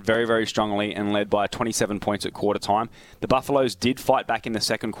Pint started very, very strongly and led by 27 points at quarter time. The Buffaloes did fight back in the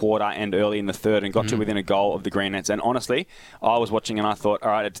second quarter and early in the third and got to within a goal of the Green Ants. And honestly, I was watching and I thought,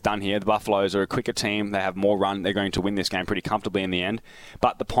 all right, it's done here. The Buffaloes are a quicker team. They have more run. They're going to win this game pretty comfortably in the end.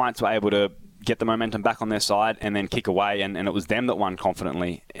 But the Pints were able to get the momentum back on their side and then kick away, and it was them that won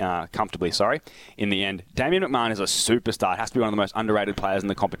comfortably, in the end. Damien McMahon is a superstar, has to be one of the most underrated players in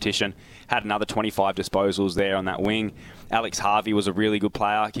the competition. Had another 25 disposals there on that wing. Alex Harvey was a really good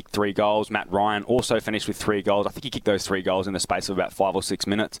player, kicked 3 goals. Matt Ryan also finished with 3 goals. I think he kicked those 3 goals in the space of about 5 or 6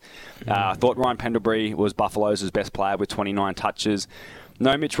 minutes. I thought Ryan Pendlebury was Buffalo's best player with 29 touches.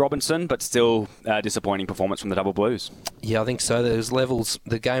 No Mitch Robinson, but still a disappointing performance from the Double Blues. Yeah, I think so. There's levels.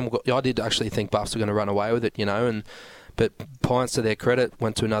 The game, I did actually think Buffs were going to run away with it, but Pints, to their credit,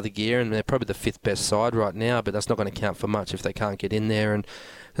 went to another gear, and they're probably the 5th best side right now, but that's not going to count for much if they can't get in there, and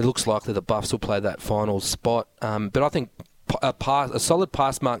it looks likely the Buffs will play that finals spot. But I think a solid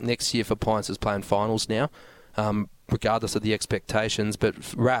pass mark next year for Pints is playing finals now, regardless of the expectations. But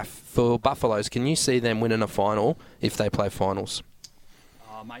Raf, for Buffaloes, can you see them winning a final if they play finals?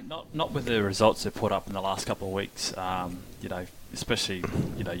 Mate, not with the results they've put up in the last couple of weeks. Especially,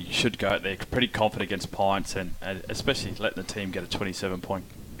 you should go out there pretty confident against Pints, and especially letting the team get a 27-point,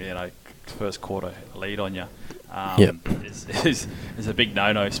 first quarter lead on you. Is a big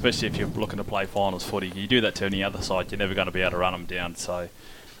no-no, especially if you're looking to play finals footy. You do that to any other side, you're never going to be able to run them down. So,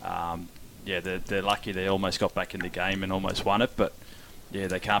 they're lucky they almost got back in the game and almost won it, but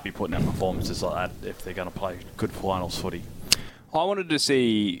they can't be putting out performances like that if they're going to play good finals footy. I wanted to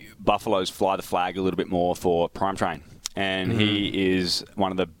see Buffaloes fly the flag a little bit more for Prime Train. And he is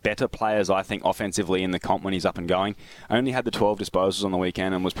one of the better players, I think, offensively in the comp when he's up and going. Only had the 12 disposals on the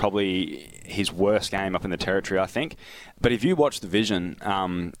weekend and was probably his worst game up in the territory, I think. But if you watch the vision,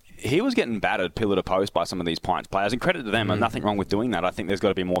 he was getting battered pillar to post by some of these Pints players. And credit to them, nothing wrong with doing that. I think there's got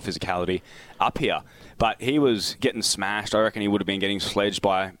to be more physicality up here. But he was getting smashed. I reckon he would have been getting sledged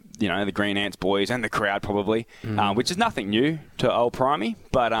by the Green Ants boys and the crowd probably, which is nothing new to old Primey.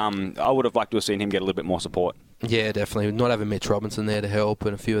 But I would have liked to have seen him get a little bit more support. Yeah, definitely. Not having Mitch Robinson there to help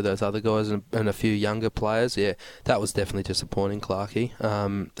and a few of those other guys and a few younger players, that was definitely disappointing, Clarkie.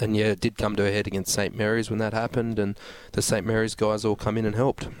 It did come to a head against St. Mary's when that happened, and the St. Mary's guys all come in and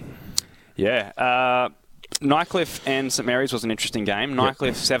helped. Yeah. Nycliffe and St. Mary's was an interesting game.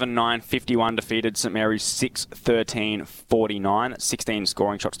 Nycliffe 7-9-51 defeated St. Mary's 6-13-49, 16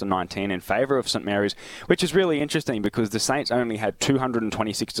 scoring shots to 19 in favour of St. Mary's, which is really interesting because the Saints only had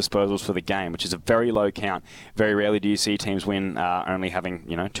 226 disposals for the game, which is a very low count. Very rarely do you see teams win only having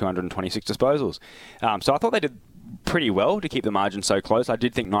 226 disposals. So I thought they did pretty well to keep the margin so close. I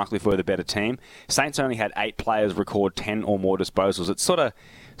did think Nightcliff were the better team. Saints only had 8 players record 10 or more disposals. It's sort of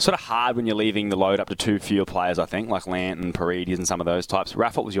hard when you're leaving the load up to 2 fewer players, I think, like Lant and Paredes and some of those types.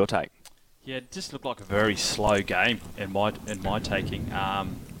 Raph, what was your take? Yeah, it just looked like a very slow game in my taking.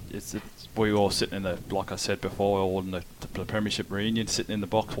 We were all sitting in like I said before, all in the Premiership reunion, sitting in the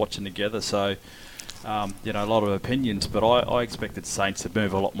box watching together. So, a lot of opinions, but I expected Saints to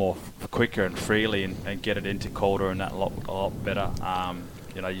move a lot more quicker and freely and get it into Calder and that a lot better.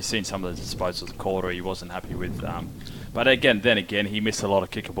 You've seen some of the disposals of Calder he wasn't happy with. But again, he missed a lot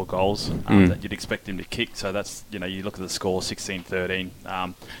of kickable goals that you'd expect him to kick. So that's, you look at the score,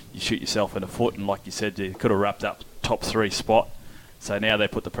 16-13. You shoot yourself in the foot, and like you said, you could have wrapped up top 3 spot. So now they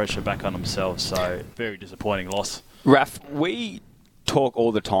put the pressure back on themselves. So very disappointing loss. Raph, we talk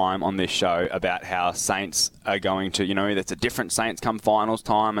all the time on this show about how Saints are going to, it's a different Saints come finals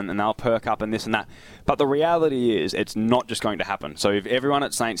time and they'll perk up and this and that. But the reality is it's not just going to happen. So if everyone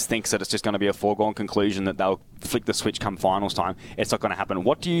at Saints thinks that it's just going to be a foregone conclusion that they'll flick the switch come finals time, it's not going to happen.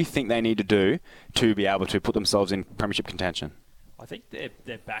 What do you think they need to do to be able to put themselves in premiership contention? I think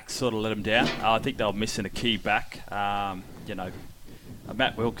their back sort of let them down. I think they were missing a key back.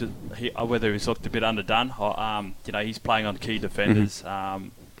 Matt Wilkes, whether he's looked a bit underdone, he's playing on key defenders,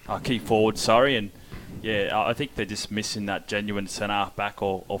 key forwards, and I think they're just missing that genuine centre back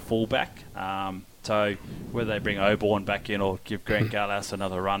or full back. So whether they bring Oborne back in or give Grant Gallas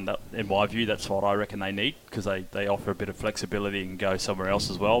another run, in my view, that's what I reckon they need, because they offer a bit of flexibility and go somewhere else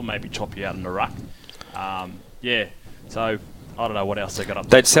as well, maybe chop you out in the ruck. So I don't know what else they got up.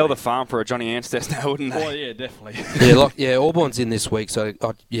 They'd sell the farm for a Johnny Anstess now, wouldn't they? Well, yeah, definitely. Auburn's in this week, so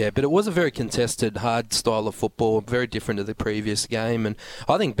but it was a very contested, hard style of football, very different to the previous game, and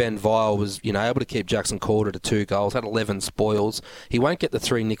I think Ben Vile was, able to keep Jackson Calder to 2 goals, had 11 spoils. He won't get the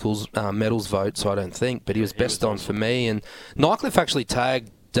 3 Nichols medals votes, I don't think, but he was best on for me. And Nightcliff actually tagged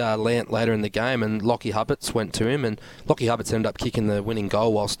Lant later in the game, and Lockie Hubbards went to him, and Lockie Hubbards ended up kicking the winning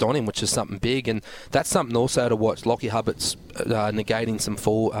goal whilst on him, which is something big, and that's something also to watch. Lockie Hubbards negating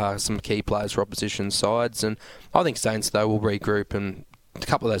some key players for opposition sides, and I think Saints though will regroup, and a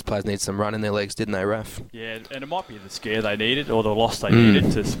couple of those players need some run in their legs, didn't they, Raph? Yeah, and it might be the scare they needed or the loss they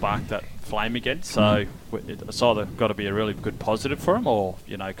needed to spark that flame again. So it's either got to be a really good positive for them, or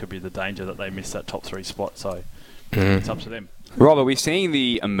it could be the danger that they miss that top 3 spot. So it's up to them. Rob, are we seeing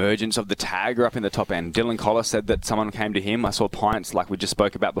the emergence of the tagger up in the top end? Dylan Collis said that someone came to him. I saw Pints, like we just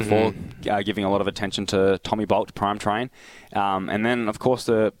spoke about before, giving a lot of attention to Tommy Bolt, Prime Train. And then, of course,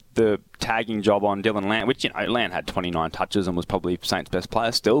 the tagging job on Dylan Lant, which, Lant had 29 touches and was probably Saints' best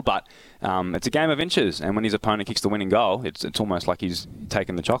player still, but it's a game of inches. And when his opponent kicks the winning goal, it's almost like he's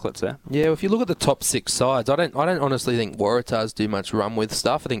taking the chocolates there. Yeah, well, if you look at the top 6 sides, I don't honestly think Waratahs do much run with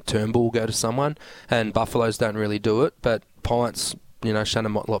stuff. I think Turnbull will go to someone, and Buffaloes don't really do it, but Pints,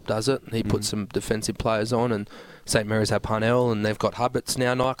 Shannon Motlop does it. He puts some defensive players on, and St Mary's have Parnell, and they've got Hubbards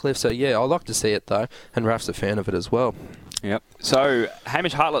now, Nightcliff. So, I like to see it, though, and Raf's a fan of it as well. Yep. So,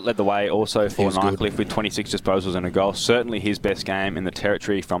 Hamish Hartlett led the way also for Nightcliff with 26 disposals and a goal. Certainly his best game in the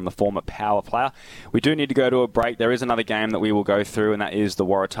territory from the former power player. We do need to go to a break. There is another game that we will go through, and that is the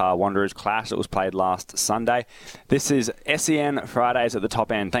Waratah Wanderers clash that was played last Sunday. This is SEN Fridays at the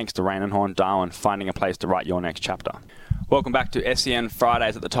top end, thanks to Rain and Horn Darwin, finding a place to write your next chapter. Welcome back to SEN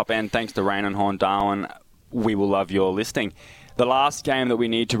Fridays at the top end, thanks to Rain and Horn Darwin. We will love your listening. The last game that we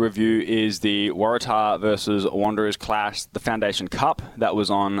need to review is the Waratah versus Wanderers clash, the Foundation Cup. That was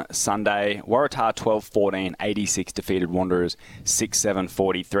on Sunday. Waratah 12-14, 86 defeated Wanderers 6-7,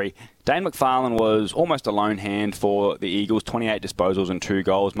 43. Dane McFarlane was almost a lone hand for the Eagles, 28 disposals and 2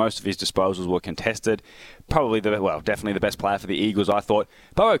 goals. Most of his disposals were contested. Definitely the best player for the Eagles, I thought.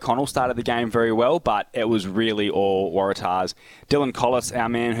 Bo O'Connell started the game very well, but it was really all Waratahs. Dylan Collis, our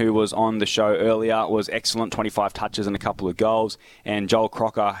man who was on the show earlier, was excellent, 25 touches and a couple of goals. And Joel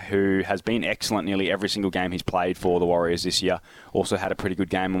Crocker, who has been excellent nearly every single game he's played for the Warriors this year, also had a pretty good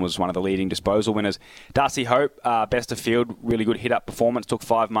game and was one of the leading disposal winners. Darcy Hope, best of field, really good hit-up performance, took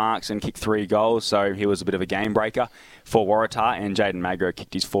 5 marks and kicked 3 goals, so he was a bit of a game breaker for Waratah, and Jaden Magro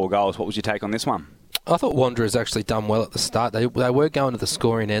kicked his 4 goals. What was your take on this one? I thought Wanderers actually done well at the start. They were going to the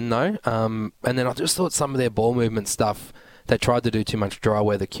scoring end, though, and then I just thought some of their ball movement stuff, they tried to do too much dry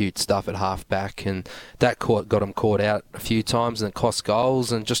weather cute stuff at half-back, and that got them caught out a few times, and it cost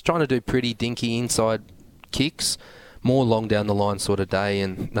goals, and just trying to do pretty dinky inside kicks. More long down the line sort of day,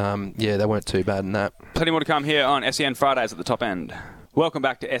 and they weren't too bad in that. Plenty more to come here on SEN Fridays at the top end. Welcome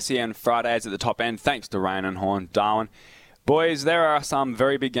back to SEN Fridays at the top end. Thanks to Rain and Horn Darwin. Boys, there are some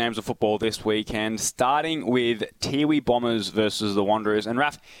very big games of football this weekend, starting with Tiwi Bombers versus the Wanderers. And,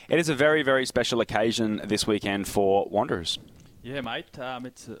 Raf, it is a very, very special occasion this weekend for Wanderers. Yeah, mate.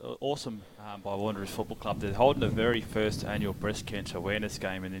 It's awesome by Wanderers Football Club. They're holding the very first annual breast cancer awareness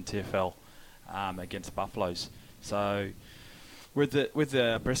game in TFL against Buffaloes. So, with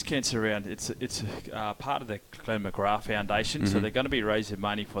the breast cancer round, it's part of the Glenn McGrath Foundation. So they're going to be raising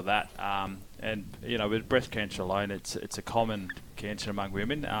money for that. And with breast cancer alone, it's a common cancer among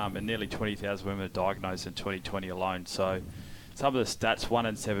women, and nearly 20,000 women are diagnosed in 2020 alone. So, some of the stats: 1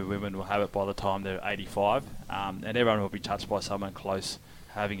 in 7 women will have it by the time they're 85, and everyone will be touched by someone close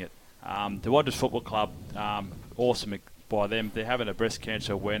having it. The Wanderers Football Club, awesome by them. They're having a breast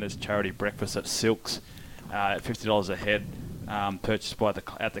cancer awareness charity breakfast at Silks, at $50 a head, purchased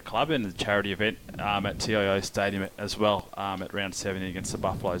at the club, and the charity event at TIO Stadium as well at round 7 against the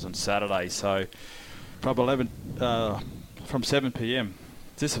Buffaloes on Saturday. So from 7 p.m.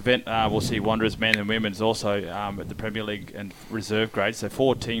 This event will see Wanderers men and women's also at the Premier League and reserve grades. So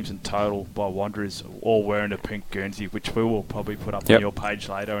 4 teams in total by Wanderers, all wearing a pink Guernsey, which we will probably put up on your page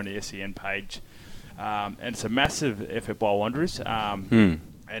later, on the SEN page. And it's a massive effort by Wanderers.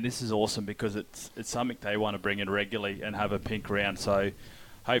 And this is awesome because it's something they want to bring in regularly and have a pink round. So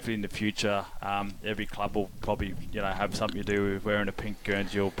hopefully in the future, every club will probably have something to do with wearing a pink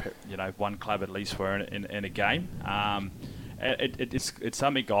Guernsey, or one club at least wearing it in a game. It's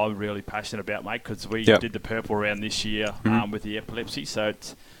something I'm really passionate about, mate, because we did the purple round this year with the epilepsy. So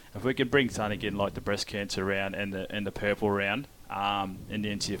if we can bring something in like the breast cancer round and the purple round in the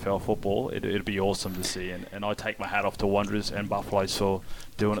NCFL football, it'd be awesome to see. And I take my hat off to Wanderers and Buffaloes for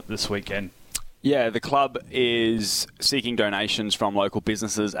doing it this weekend. Yeah, the club is seeking donations from local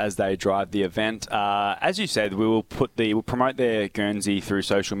businesses as they drive the event. As you said, we'll promote their Guernsey through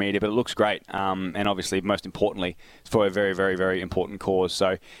social media, but it looks great. And obviously, most importantly, it's for a very, very, very important cause.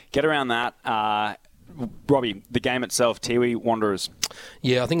 So get around that. Robbie, the game itself, Tiwi Wanderers.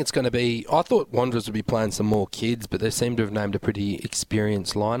 Yeah, I think it's going to be... I thought Wanderers would be playing some more kids, but they seem to have named a pretty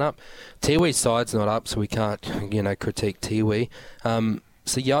experienced lineup. Tiwi's side's not up, so we can't, critique Tiwi.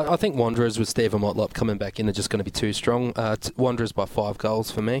 So, yeah, I think Wanderers with Stephen Motlop coming back in are just going to be too strong. Wanderers by 5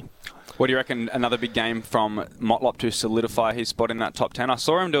 goals for me. What do you reckon? Another big game from Motlop to solidify his spot in that top 10. I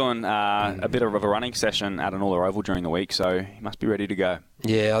saw him doing a bit of a running session at an All Oval during the week, so he must be ready to go.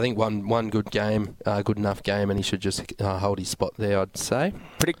 Yeah, I think one good game, good enough game, and he should just hold his spot there, I'd say.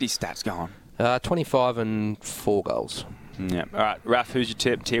 Predict his stats, go on. 25 and 4 goals. Yeah. All right, Raf, who's your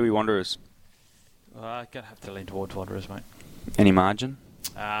tip? Tiwi Wanderers. I'm going to have to lean towards Wanderers, mate. Any margin?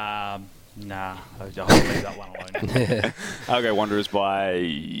 Nah, I'll leave that one alone. I'll go Wanderers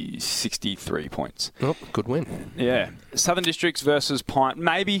by 63 points. Oh, good win. Yeah. Southern Districts versus Pint.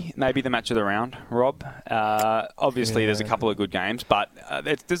 Maybe the match of the round, Rob. Obviously, there's a couple of good games, but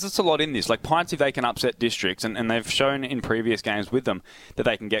there's just a lot in this. Like Pints, if they can upset Districts, and they've shown in previous games with them that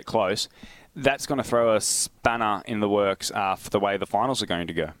they can get close, that's going to throw a spanner in the works for the way the finals are going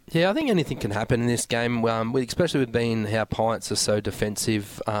to go. Yeah, I think anything can happen in this game, especially with being how Pints are so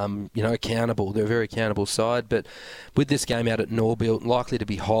defensive, accountable. They're a very accountable side, but with this game out at Norbuilt, likely to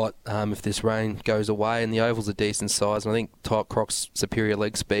be hot if this rain goes away, and the Oval's a decent size, and I think Type Croc's superior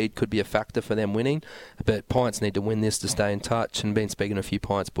leg speed could be a factor for them winning, but Pints need to win this to stay in touch, and been speaking to a few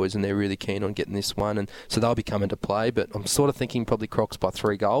Pints boys, and they're really keen on getting this one, and so they'll be coming to play, but I'm sort of thinking probably Crocs by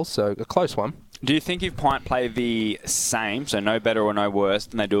 3 goals, so a close one. Do you think if Pint play the same, so no better or no worse,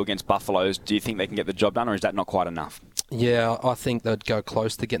 than they do against Buffaloes, do you think they can get the job done, or is that not quite enough? Yeah, I think they'd go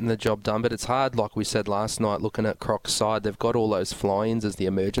close to getting the job done, but it's hard, like we said last night, looking at Croc's side. They've got all those fly-ins as the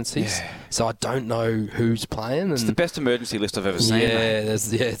emergencies, so I don't know who's playing. It's the best emergency list I've ever seen.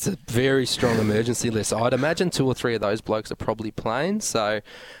 It's a very strong emergency list. I'd imagine 2 or 3 of those blokes are probably playing, so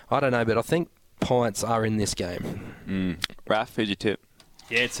I don't know, but I think Pints are in this game. Raf, who's your tip?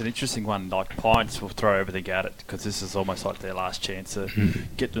 Yeah, it's an interesting one. Like Pints will throw everything at it because this is almost like their last chance to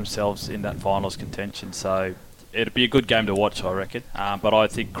get themselves in that finals contention. So it'll be a good game to watch, I reckon. But I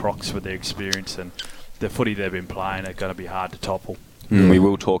think Crocs, with their experience and the footy they've been playing, are going to be hard to topple. We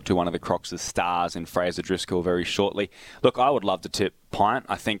will talk to one of the Crocs' stars in Fraser Driscoll very shortly. Look, I would love to tip Pint.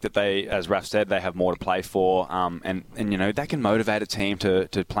 I think that they, as Raf said, they have more to play for, and that can motivate a team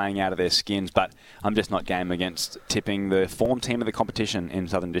to playing out of their skins, but I'm just not game against tipping the form team of the competition in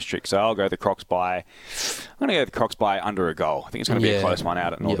Southern District. So I'm going to go the Crocs by under a goal. I think it's going to be a close one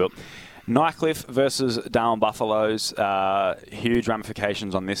out at Norbuilt. Nightcliff versus Darwin Buffaloes. Huge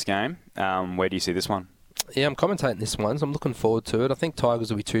ramifications on this game. Where do you see this one? Yeah, I'm commentating this one, so I'm looking forward to it. I think Tigers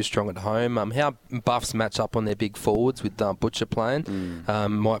will be too strong at home. How Buffs match up on their big forwards with Butcher playing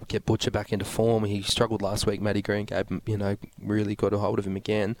might get Butcher back into form. He struggled last week. Matty Green gave him, really got a hold of him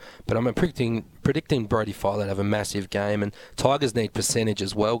again. But I'm predicting Brody Filer to have a massive game, and Tigers need percentage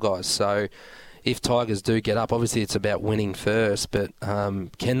as well, guys. So if Tigers do get up, obviously it's about winning first, but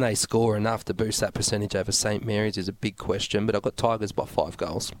can they score enough to boost that percentage over St Mary's is a big question. But I've got Tigers by 5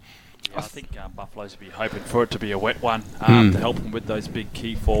 goals. Yeah, I think Buffalo's will be hoping for it to be a wet one to help them with those big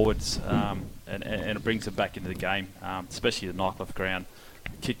key forwards, and it brings them back into the game, especially the Nycliffe ground.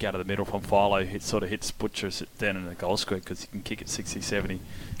 Kick out of the middle from Philo, it sort of hits Butchers down in the goal square because he can kick it 60, 70.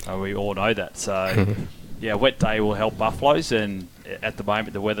 We all know that. So, yeah, wet day will help Buffaloes, and at the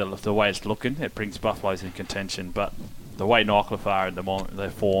moment, the weather, the way it's looking, it brings Buffaloes in contention. But the way Nycliffe are at the moment,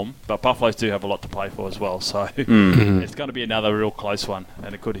 their form, but Buffaloes do have a lot to play for as well. So it's going to be another real close one,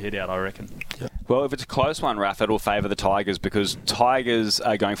 and it could hit out, I reckon. Well, if it's a close one, Raph, it'll favour the Tigers because Tigers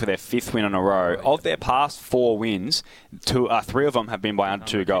are going for their 5th win in a row. Of their past 4 wins, 3 of them have been by under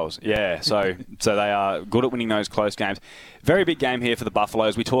 2 goals. Yeah, so they are good at winning those close games. Very big game here for the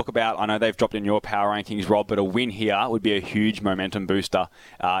Buffaloes. We talk about, I know they've dropped in your power rankings, Rob, but a win here would be a huge momentum booster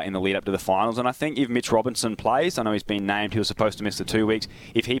in the lead up to the finals. And I think if Mitch Robinson plays, I know he's been named, he was supposed to miss the 2 weeks.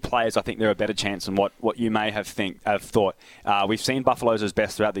 If he plays, I think they're a better chance than what you may have thought. We've seen Buffaloes as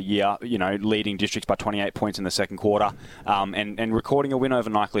best throughout the year, leading districts by 28 points in the second quarter and recording a win over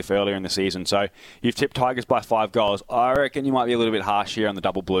Nycliffe earlier in the season. So you've tipped Tigers by 5 goals. I reckon you might be a little bit harsh here on the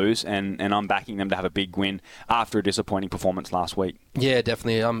Double Blues, and I'm backing them to have a big win after a disappointing performance last week. Yeah,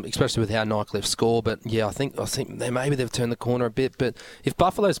 definitely, especially with how Nycliffe score. But yeah, I think maybe they've turned the corner a bit. But if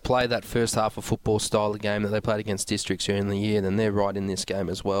Buffaloes play that first half of football style of game that they played against districts earlier in the year, then they're right in this game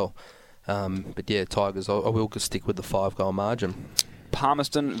as well. But yeah, Tigers, I will stick with the 5-goal margin.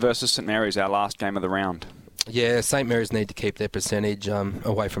 Palmerston versus St Mary's, our last game of the round. Yeah, St Mary's need to keep their percentage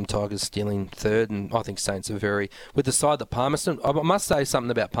away from Tigers stealing third, and I think Saints are with the side that Palmerston. I must say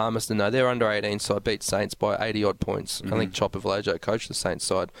something about Palmerston though. Their under 18 side beat Saints by 80 odd points. I think Chopper Valojo coached the Saints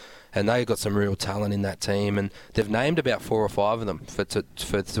side, and they've got some real talent in that team, and they've named about 4 or 5 of them for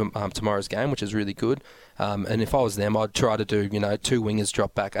tomorrow's game, which is really good. And if I was them, I'd try to do 2 wingers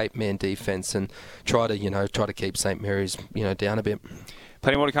drop back, 8-man defence, and try to keep St Mary's down a bit.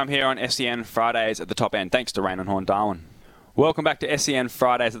 Plenty more to come here on SEN Fridays at the Top End. Thanks to Rain and Horn Darwin. Welcome back to SEN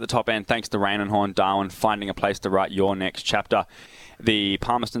Fridays at the Top End. Thanks to Rain and Horn Darwin, finding a place to write your next chapter. The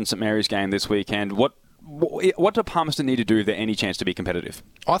Palmerston St Mary's game this weekend. What do Palmerston need to do if they're any chance to be competitive?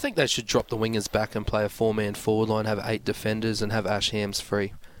 I think they should drop the wingers back and play a 4-man forward line, have 8 defenders, and have Ash Hams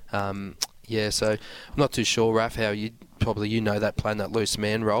free. So I'm not too sure, Raph, how you know that playing that loose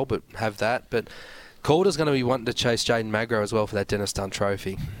man role, but have that. But Calder's going to be wanting to chase Jaden Magro as well for that Dennis Dunn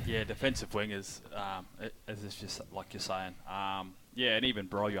trophy. Yeah, defensive wingers, as it's just like you're saying. And even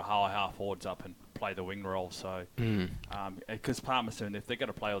roll your half forwards up and play the wing role. So, because Palmerston, if they're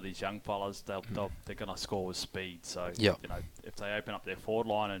going to play all these young fellas, they're going to score with speed. So, if they open up their forward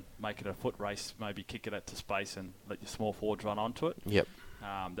line and make it a foot race, maybe kick it out to space and let your small forwards run onto it. Yep.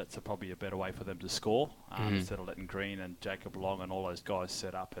 That's probably a better way for them to score instead of letting Green and Jacob Long and all those guys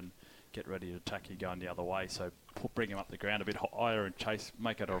set up and get ready to attack you going the other way. So bring him up the ground a bit higher and chase,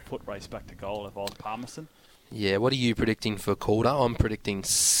 make it a foot race back to goal if I was Palmerston. Yeah, what are you predicting for Calder? I'm predicting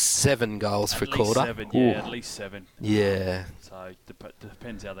 7 goals for Calder. At least 7. Yeah. So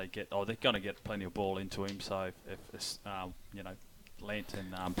depends how they get. Oh, they're going to get plenty of ball into him. So if Lent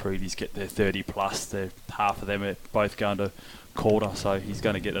and Prudy's get their 30 plus, half of them are both going to Calder, so he's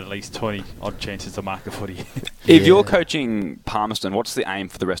going to get at least 20 odd chances to mark a footy. If you're coaching Palmerston, what's the aim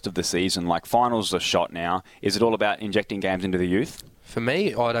for the rest of the season? Like, finals are shot now. Is it all about injecting games into the youth? For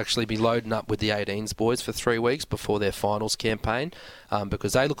me, I'd actually be loading up with the 18s boys for 3 weeks before their finals campaign,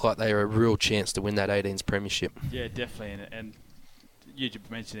 because they look like they are a real chance to win that 18s premiership. Yeah, definitely. And you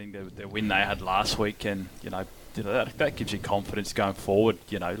mentioning the win they had last week, and that gives you confidence going forward.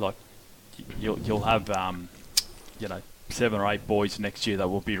 You'll have 7 or 8 boys next year that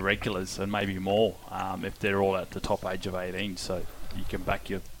will be regulars and maybe more if they're all at the top age of 18. So you can back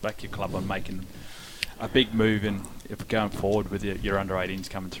your club on making a big move and if going forward with your under 18s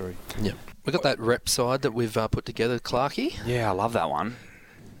coming through. Yeah, we've got that rep side that we've put together, Clarkie. Yeah, I love that one.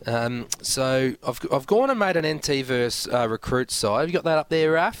 So I've gone and made an NT versus recruit side. You got that up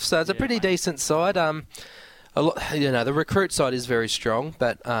there, Raph? So it's a pretty decent side. The recruit side is very strong,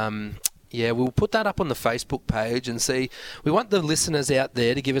 but Yeah, we'll put that up on the Facebook page and see. We want the listeners out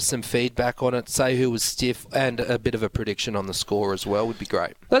there to give us some feedback on it, say who was stiff, and a bit of a prediction on the score as well would be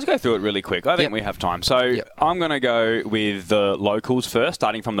great. Let's go through it really quick. I think we have time. So I'm going to go with the locals first,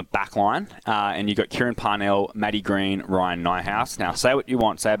 starting from the back line. And you've got Kieran Parnell, Matty Green, Ryan Nyhouse. Now, say what you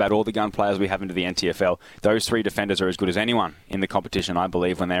want. Say about all the gun players we have into the NTFL. Those three defenders are as good as anyone in the competition, I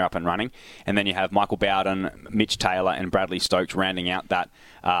believe, when they're up and running. And then you have Michael Bowden, Mitch Taylor, and Bradley Stokes rounding out that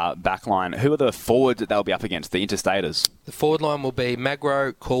back line. Who are the forwards that they'll be up against, the interstaters? The forward line will be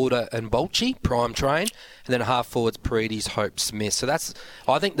Magro, Calder and Bolchi, prime train, and then half forwards, Paredes, Hope, Smith. So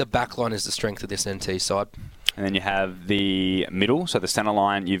I think the back line is the strength of this NT side. And then you have the middle, so the centre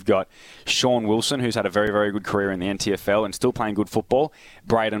line, you've got Sean Wilson, who's had a very, very good career in the NTFL and still playing good football,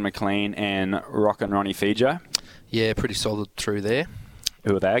 Braden McLean and Rock and Ronnie Fijo. Yeah, pretty solid through there.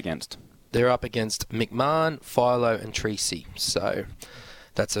 Who are they against? They're up against McMahon, Philo and Treacy. So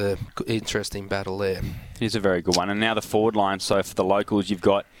that's a interesting battle there. It is a very good one. And now the forward line. So for the locals, you've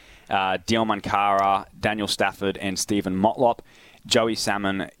got Dion Mankara, Daniel Stafford and Stephen Motlop, Joey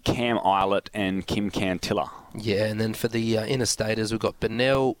Salmon, Cam Eilert and Kim Cantilla. Yeah, and then for the interstaters, we've got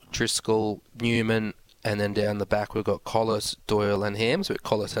Bennell, Driscoll, Newman, and then down the back we've got Collis, Doyle and Hams. But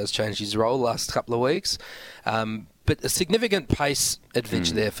Collis has changed his role last couple of weeks. But a significant pace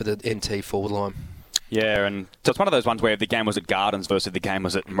adventure there for the NT forward line. Yeah, and so it's one of those ones where if the game was at Gardens versus the game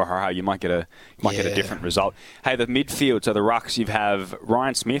was at Mahara, you might get a different result. Hey, the midfield, so the rucks, you have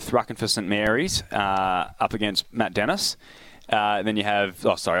Ryan Smith, rucking for St Mary's, up against Matt Dennis. Then you have,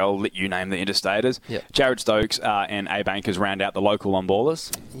 I'll let you name the interstaters. Yep. Jared Stokes and A. Bankers round out the local on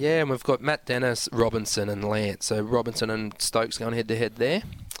ballers. Yeah, and we've got Matt Dennis, Robinson and Lance. So Robinson and Stokes going head-to-head there.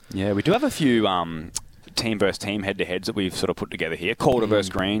 Yeah, we do have a few team versus team head-to-heads that we've sort of put together here. Calder versus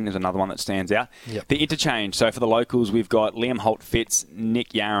Green is another one that stands out. Yep. The interchange, so for the locals, we've got Liam Holt-Fitz,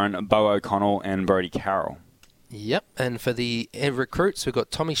 Nick Yarron, Bo O'Connell and Brodie Carroll. Yep, and for the recruits, we've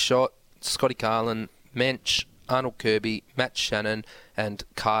got Tommy Schott, Scotty Carlin, Mensch, Arnold Kirby, Matt Shannon and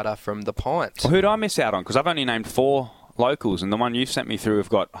Carter from the Pint. Well, who did I miss out on? Because I've only named 4 locals, and the one you've sent me through have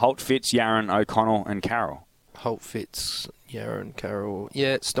got Holt-Fitz, Yarron, O'Connell and Carroll. Holt-Fitz, Yarron, Carroll.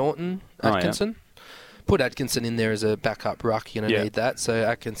 Yeah, Staunton, Atkinson. Put Atkinson in there as a backup ruck. You're going to need that. So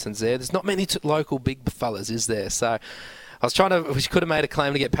Atkinson's there. There's not many local big fellas, is there? So I was we could have made a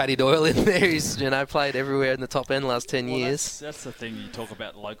claim to get Paddy Doyle in there. He's played everywhere in the top end the last 10 years. That's the thing, you talk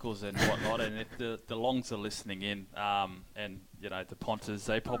about locals and whatnot, and if the Longs are listening in, and the Ponters,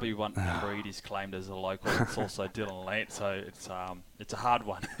 they probably want Breed is claimed as a local. It's also Dylan Lance, so it's a hard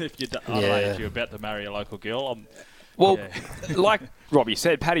one. If you're about to marry a local girl. Like Robbie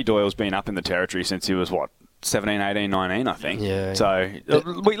said, Paddy Doyle's been up in the territory since he was, 17, 18, 19, I think. Yeah. So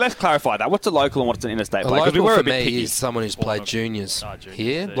let's clarify that. What's a local and what's an interstate play? A local we for me is someone who's played juniors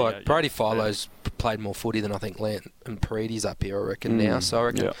here. Brody Philo's played more footy than I think Lant and Paredes up here, I reckon, now. So I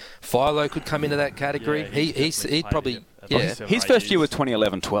reckon Philo could come into that category. He'd probably... Yeah. His first year was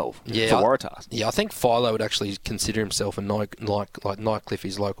 2011-12 for Waratahs. Yeah, I think Philo would actually consider himself a like Nightcliff,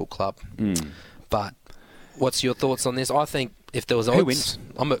 his local club. But what's your thoughts on this? I think if there was odds, who wins?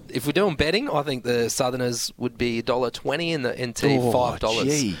 If we're doing betting, I think the Southerners would be $1.20 and the NT $5.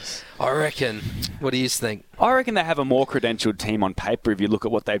 Jeez. I reckon. What do you think? I reckon they have a more credentialed team on paper if you look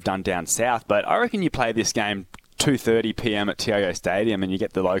at what they've done down south. But I reckon you play this game 2:30 p.m. at TIO Stadium and you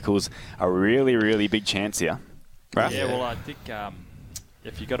get the locals a really, really big chance here. Right? Yeah, well, I think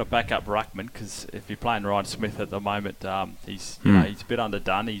if you've got to back up Ruckman, because if you're playing Ryan Smith at the moment, he's a bit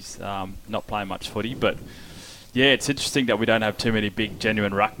underdone. He's not playing much footy, but yeah, it's interesting that we don't have too many big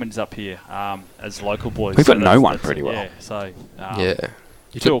genuine ruckmans up here as local boys. We've got no one pretty well. Yeah, so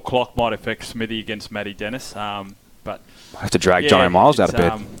 2 o'clock might affect Smithy against Matty Dennis, but I have to drag Johnny Miles out of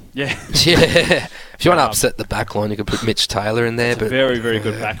bed. Yeah. If you want to upset the back line, you can put Mitch Taylor in there. It's a very, very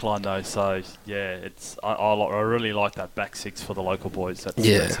good back line, though. So, yeah, I really like that back six for the local boys. That's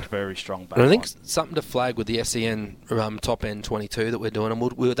a very strong back line. I think something to flag with the SEN top end 22 that we're doing, and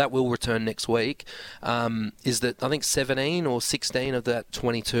that will return next week, is that I think 17 or 16 of that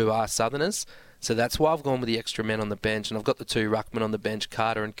 22 are Southerners. So that's why I've gone with the extra men on the bench, and I've got the 2 ruckmen on the bench,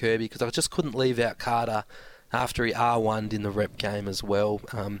 Carter and Kirby, because I just couldn't leave out Carter after he R1'd in the rep game as well.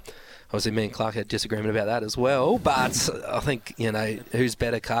 Obviously, me and Clark had disagreement about that as well, but I think, who's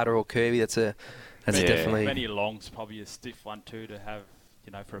better, Carter or Kirby? That's definitely... Many Longs, probably a stiff one too to have,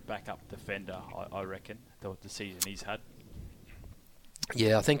 for a backup defender, I reckon, the season he's had.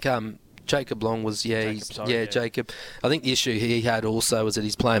 Yeah, I think Jacob Long was, Jacob. I think the issue he had also was that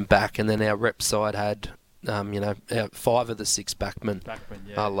he's playing back, and then our rep side had... 5 of the 6 backmen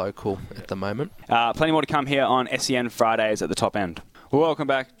are local at the moment. Plenty more to come here on SEN Fridays at the top end. Welcome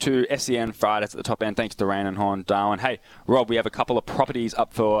back to SEN Fridays at the Top End. Thanks to Rain and Horn, Darwin. Hey, Rob, we have a couple of properties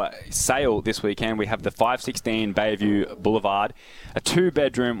up for sale this weekend. We have the 516 Bayview Boulevard, a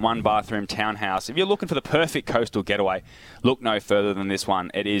 2-bedroom, 1-bathroom townhouse. If you're looking for the perfect coastal getaway, look no further than this one.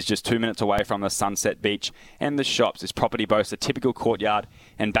 It is just 2 minutes away from the Sunset Beach and the shops. This property boasts a typical courtyard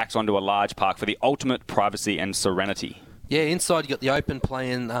and backs onto a large park for the ultimate privacy and serenity. Yeah, inside you've got the open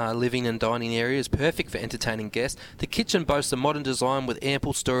plan living and dining areas, perfect for entertaining guests. The kitchen boasts a modern design with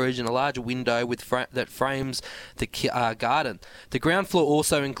ample storage and a large window that frames the garden. The ground floor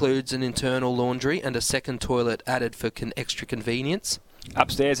also includes an internal laundry and a second toilet added for extra convenience.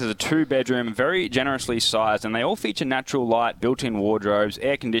 Upstairs is a 2-bedroom, very generously sized, and they all feature natural light, built-in wardrobes,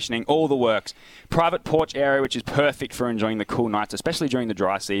 air conditioning, all the works. Private porch area, which is perfect for enjoying the cool nights, especially during the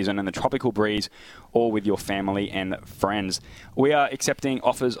dry season, and the tropical breeze, all with your family and friends. We are accepting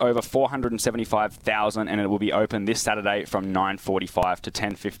offers over $475,000, and it will be open this Saturday from 9:45 to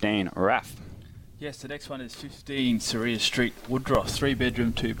 10:15. Raf. Yes, the next one is 15 Saria Street, Woodross,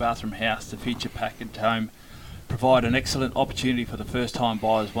 3-bedroom, 2-bathroom house. The feature packaged home provide an excellent opportunity for the first-time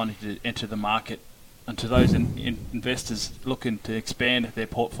buyers wanting to enter the market, and to those investors looking to expand their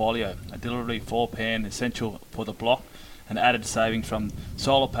portfolio. A delivery floor pan essential for the block, and added savings from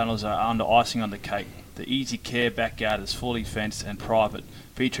solar panels are under icing on the cake. The easy care backyard is fully fenced and private,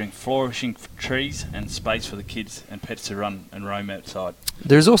 featuring flourishing trees and space for the kids and pets to run and roam outside.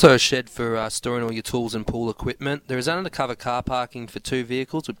 There's also a shed for storing all your tools and pool equipment. There is undercover car parking for 2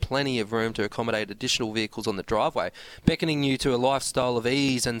 vehicles with plenty of room to accommodate additional vehicles on the driveway, beckoning you to a lifestyle of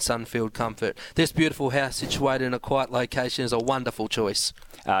ease and sun-filled comfort. This beautiful house situated in a quiet location is a wonderful choice.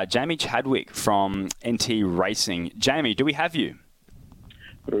 Jamie Chadwick from NT Racing. Jamie, do we have you?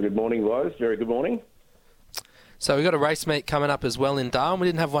 Very good morning, Rose. Very good morning. So we've got a race meet coming up as well in Darwin. We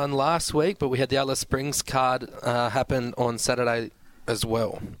didn't have one last week, but we had the Alice Springs card happen on Saturday as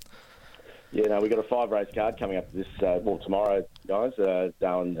well. Yeah, no, we've got a 5-race card coming up tomorrow, guys.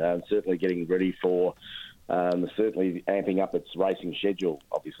 Darwin certainly getting ready for, certainly amping up its racing schedule,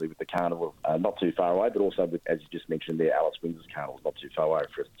 obviously with the carnival not too far away, but also with, as you just mentioned there, Alice Springs carnival not too far away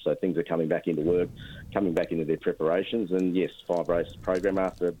for us. So things are coming back into work, coming back into their preparations, and yes, 5-race program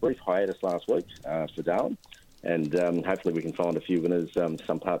after a brief hiatus last week for Darwin. And hopefully we can find a few winners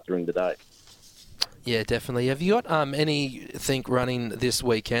some part during the day. Yeah, definitely. Have you got anything running this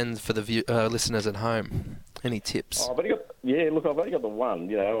weekend for the listeners at home? Any tips? I've only got the one.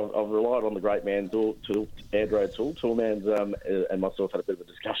 You know, I've relied on the great man, Andrew Toolman's, and myself had a bit of a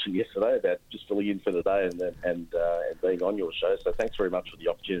discussion yesterday about just filling in for the day and being on your show. So thanks very much for the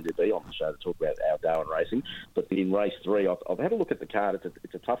opportunity to be on the show to talk about our Darwin racing. But in race 3, I've had a look at the card.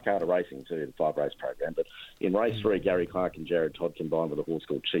 It's a tough card of racing too, the 5-race program. But in race 3, Gary Clark and Jared Todd combined with a horse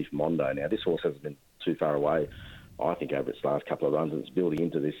called Chief Mondo. Now this horse hasn't been too far away, I think, over its last couple of runs, and it's building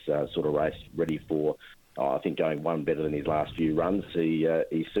into this sort of race ready for. I think going one better than his last few runs.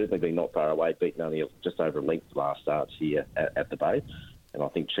 He's certainly been not far away, beaten only just over a length last starts here at the Bay. And I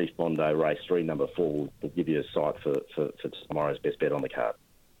think Chief Mondo, race 3, number 4, will give you a sight for tomorrow's best bet on the card.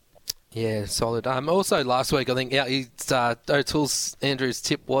 Yeah, solid. Also, last week, I think O'Toole's Andrew's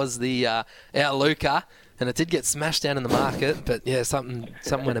tip was the Outluca, and it did get smashed down in the market. But yeah, something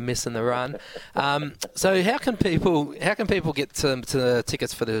went amiss in the run. So how can people get to the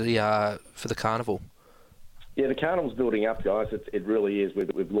tickets for the carnival? Yeah, the carnival's building up, guys. It really is.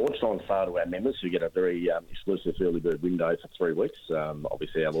 We've launched on sale to our members who get a very exclusive early bird window for 3 weeks.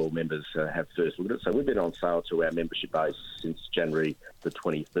 Obviously, our loyal members have first look at it. So we've been on sale to our membership base since January the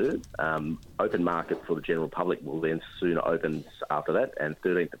 23rd. Open market for the general public will then soon open after that, and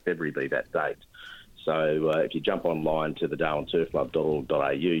 13th of February be that date. So if you jump online to the darwinturfclub.org.au,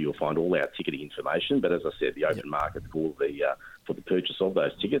 you'll find all our ticketing information. But as I said, the open market for the purchase of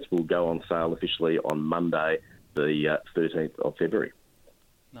those tickets will go on sale officially on Monday, the 13th of February.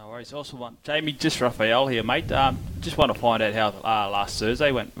 No worries. Also, Jamie, just Raphael here, mate. Just want to find out how last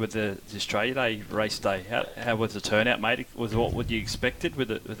Thursday went with the Australia Day race day. How was the turnout, mate? Was what you expected with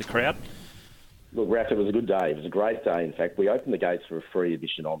the crowd? Look, Raph, it was a good day. It was a great day. In fact, we opened the gates for a free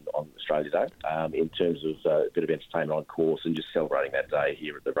admission on Australia Day in terms of a bit of entertainment on course and just celebrating that day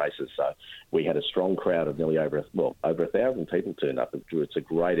here at the races. So we had a strong crowd of nearly over 1,000 people turned up. It's a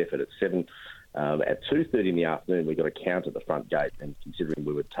great effort. At 2:30 in the afternoon, we got a count at the front gate, and considering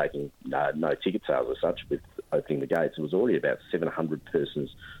we were taking no ticket sales as such with opening the gates, it was already about 700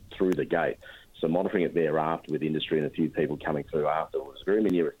 persons through the gate. So monitoring it thereafter with industry and a few people coming through after, it was very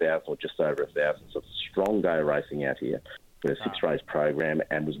near 1,000 or just over 1,000. So it's a strong day of racing out here with a 6-race program,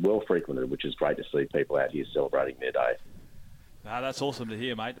 and was well frequented, which is great to see people out here celebrating their day. That's awesome to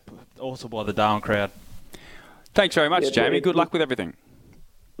hear, mate. Awesome by the Darwin crowd. Thanks very much, Yeah, Jamie. brilliant. Good luck with everything.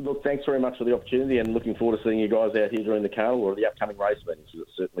 Look, thanks very much for the opportunity, and looking forward to seeing you guys out here during the carnival or the upcoming race meetings.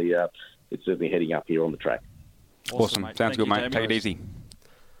 It's certainly heading up here on the track. Awesome. Mate. Sounds Thank good, you, mate. Jamie. Take it easy.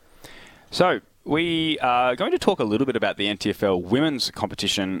 So, we are going to talk a little bit about the NTFL women's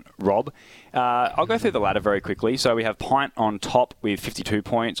competition, Rob. I'll go through the ladder very quickly. So we have Pint on top with 52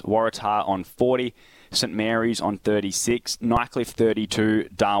 points, Waratah on 40, St Mary's on 36, Nycliffe 32,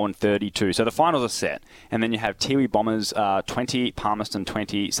 Darwin 32. So the finals are set. And then you have Tiwi Bombers 20, Palmerston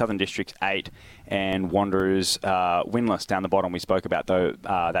 20, Southern Districts 8, and Wanderers winless down the bottom. We spoke about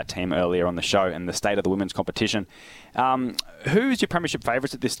that team earlier on the show and the state of the women's competition. Who's your premiership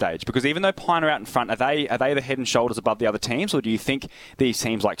favourites at this stage? Because even though Pine are out in front, are they the head and shoulders above the other teams, or do you think these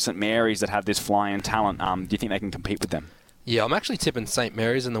teams like St Mary's that have this flying talent, do you think they can compete with them? Yeah, I'm actually tipping St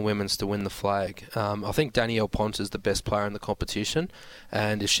Mary's and the women's to win the flag. I think Danielle Ponce is the best player in the competition,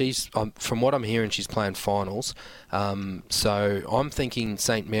 and if she's, from what I'm hearing, she's playing finals. So I'm thinking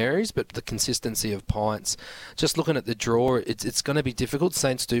St Mary's, but the consistency of Pints. Just looking at the draw, it's going to be difficult.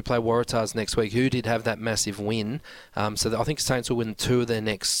 Saints do play Waratahs next week, who did have that massive win. So I think Saints will win 2 of their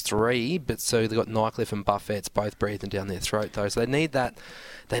next 3, but so they've got Nycliffe and Buffett's both breathing down their throat, though. So they need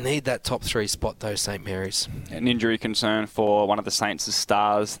that top 3 spot, though, St Mary's. An injury concern for one of the Saints'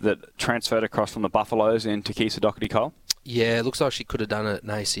 stars that transferred across from the Buffaloes in Takisa Doherty-Cole? Yeah, it looks like she could have done it an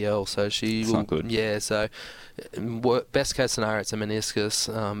ACL, so she That's will, not good. Yeah, so best case scenario, it's a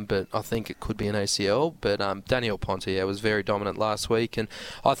meniscus, but I think it could be an ACL. But Danielle Ponte, was very dominant last week, and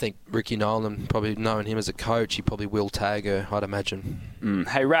I think Ricky Nolan, probably knowing him as a coach, he probably will tag her, I'd imagine.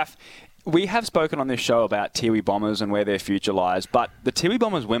 Hey, Raf, we have spoken on this show about Tiwi Bombers and where their future lies, but the Tiwi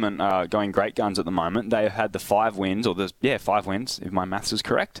Bombers women are going great guns at the moment. They've had the 5 wins, 5 wins, if my maths is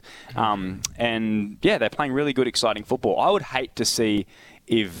correct. And they're playing really good, exciting football. I would hate to see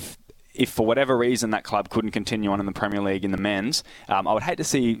if for whatever reason that club couldn't continue on in the Premier League in the men's, I would hate to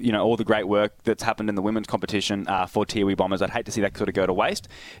see all the great work that's happened in the women's competition for Tiwi Bombers. I'd hate to see that sort of go to waste.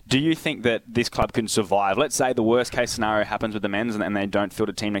 Do you think that this club can survive? Let's say the worst case scenario happens with the men's and they don't field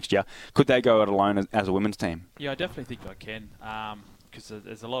a team next year. Could they go it alone as a women's team? Yeah, I definitely think I can, because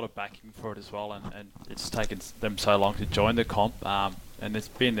there's a lot of backing for it as well, and it's taken them so long to join the comp, and it's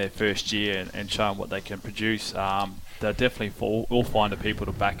been their first year and showing what they can produce. They'll definitely will find the people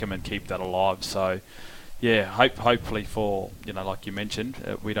to back them and keep that alive. So, yeah, hopefully for, like you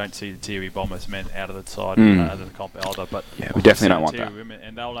mentioned, we don't see the Tiwi Bombers men out of the side out of the comp either. But yeah, we definitely don't want Tiwi that. Women,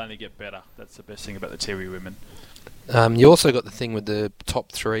 and they'll only get better. That's the best thing about the Tiwi women. You also got the thing with the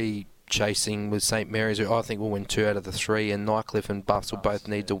top 3 chasing with St Mary's, who I think will win 2 out of the 3, and Nycliffe and Buffs will both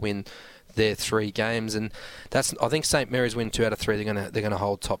need to win their 3 games, and I think St Mary's win 2 out of 3. They're gonna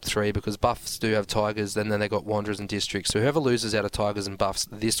hold top 3 because Buffs do have Tigers, and then they got Wanderers and Districts. So whoever loses out of Tigers and Buffs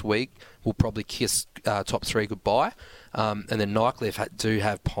this week will probably kiss top 3 goodbye. And then Nycliffe do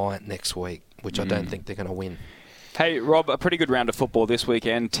have Pint next week, which I don't think they're gonna win. Hey, Rob, a pretty good round of football this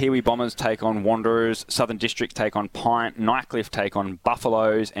weekend. Tiwi Bombers take on Wanderers, Southern Districts take on Pint, Nycliffe take on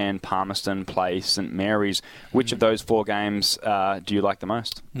Buffaloes, and Palmerston play St Mary's. Which of those 4 games do you like the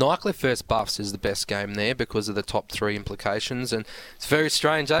most? Nycliffe versus Buffs is the best game there because of the top 3 implications, and it's very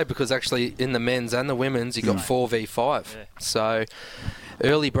strange, because actually in the men's and the women's you got 4v5. Yeah. So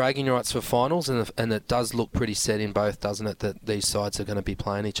early bragging rights for finals, and it does look pretty set in both, doesn't it, that these sides are going to be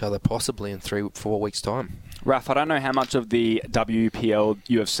playing each other possibly in 3-4 weeks' time. Raf, I don't know how much of the WPL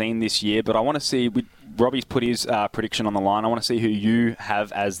you have seen this year, but I want to see, Robbie's put his prediction on the line. I want to see who you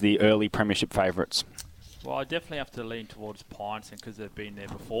have as the early premiership favourites. Well, I definitely have to lean towards Pints because they've been there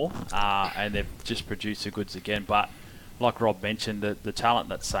before, and they've just produced the goods again. But like Rob mentioned, the talent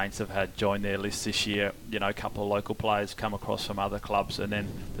that Saints have had join their list this year, a couple of local players come across from other clubs, and then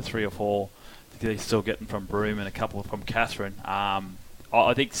the 3 or 4 they're still getting from Broome and a couple from Catherine.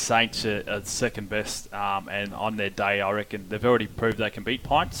 I think Saints are second best, and on their day, I reckon they've already proved they can beat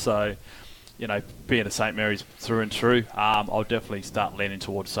Pints. So, being a St Mary's through and through, I'll definitely start leaning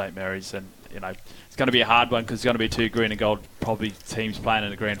towards St Mary's, and it's going to be a hard one because it's going to be 2 green and gold probably teams playing in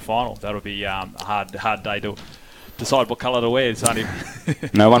the grand final. That'll be a hard day to decide what colour to wear. It's only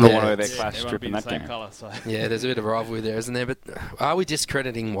No wonder Yeah. one of their yeah, clash they strip won't be in the that same game. colour. So. Yeah, there's a bit of rivalry there, isn't there? But are we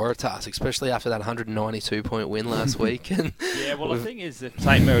discrediting Waratahs, especially after that 192-point win last week? And Yeah, well, the thing is, if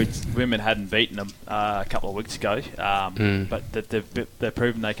St Mary's women hadn't beaten them a couple of weeks ago, but that they've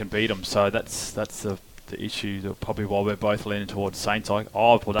proven they can beat them, so that's the issue. Probably why we're both leaning towards Saints.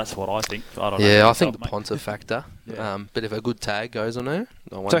 Well, that's what I think. I don't know. yeah, I think the mate. Ponta factor. Yeah. But if a good tag goes on her,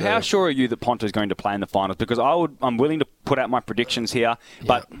 I So wonder. how sure are you that Ponta is going to play in the finals? Because I'm willing to put out my predictions here,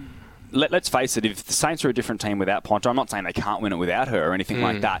 but let's face it, if the Saints are a different team without Ponta, I'm not saying they can't win it without her or anything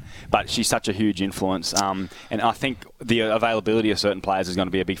like that, but she's such a huge influence. And I think the availability of certain players is going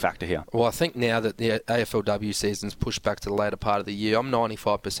to be a big factor here. Well, I think now that the AFLW season's pushed back to the later part of the year, I'm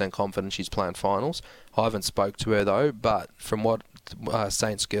 95% confident she's playing finals. I haven't spoke to her, though, but from what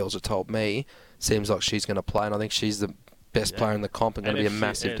Saints girls have told me, seems like she's going to play, and I think she's the best player in the comp and going to be a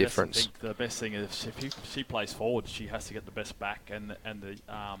massive difference. The best thing is if she plays forward, she has to get the best back, and the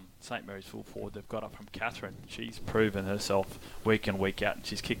St Mary's full forward they've got up from Catherine. She's proven herself week in, week out, and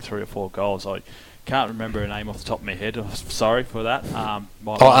she's kicked 3 or 4 goals. I can't remember her name off the top of my head. Sorry for that.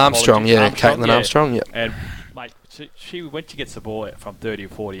 Armstrong, Caitlin Armstrong, yeah. And mate, she when she gets the ball from 30 or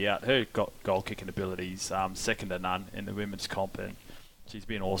 40 out, her goal kicking abilities second to none in the women's comp, and she's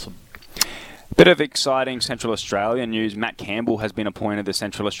been awesome. Bit of exciting Central Australia news. Matt Campbell has been appointed the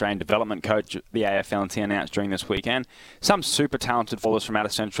Central Australian Development Coach, the AFLNT announced during this weekend. Some super talented footballers from out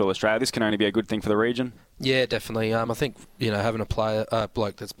of Central Australia. This can only be a good thing for the region. Yeah, definitely. I think having a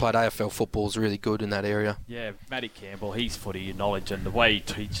bloke that's played AFL football is really good in that area. Yeah, Matty Campbell, he's footy knowledge and the way he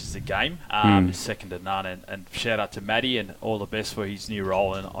teaches the game is second to none. And shout out to Matty and all the best for his new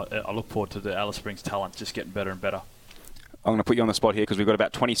role. And I look forward to the Alice Springs talent just getting better and better. I'm going to put you on the spot here because we've got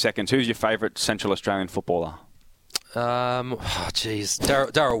about 20 seconds. Who's your favourite Central Australian footballer?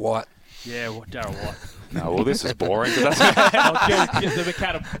 Darryl White. Yeah, Darryl White. No, well, this is boring.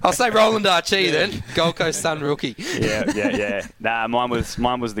 I'll say Roland Archie then. Gold Coast Sun rookie. Yeah. Nah, mine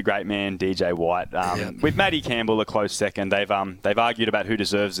was the great man DJ White. With Matty Campbell a close second. They've argued about who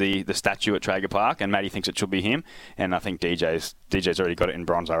deserves the statue at Traeger Park, and Matty thinks it should be him. And I think DJ's already got it in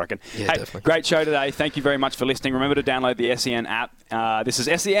bronze, I reckon. Yeah, hey, definitely. Great show today. Thank you very much for listening. Remember to download the SEN app. This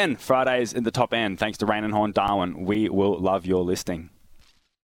is SEN Fridays in the top end. Thanks to Rain and Horn Darwin. We will love your listening.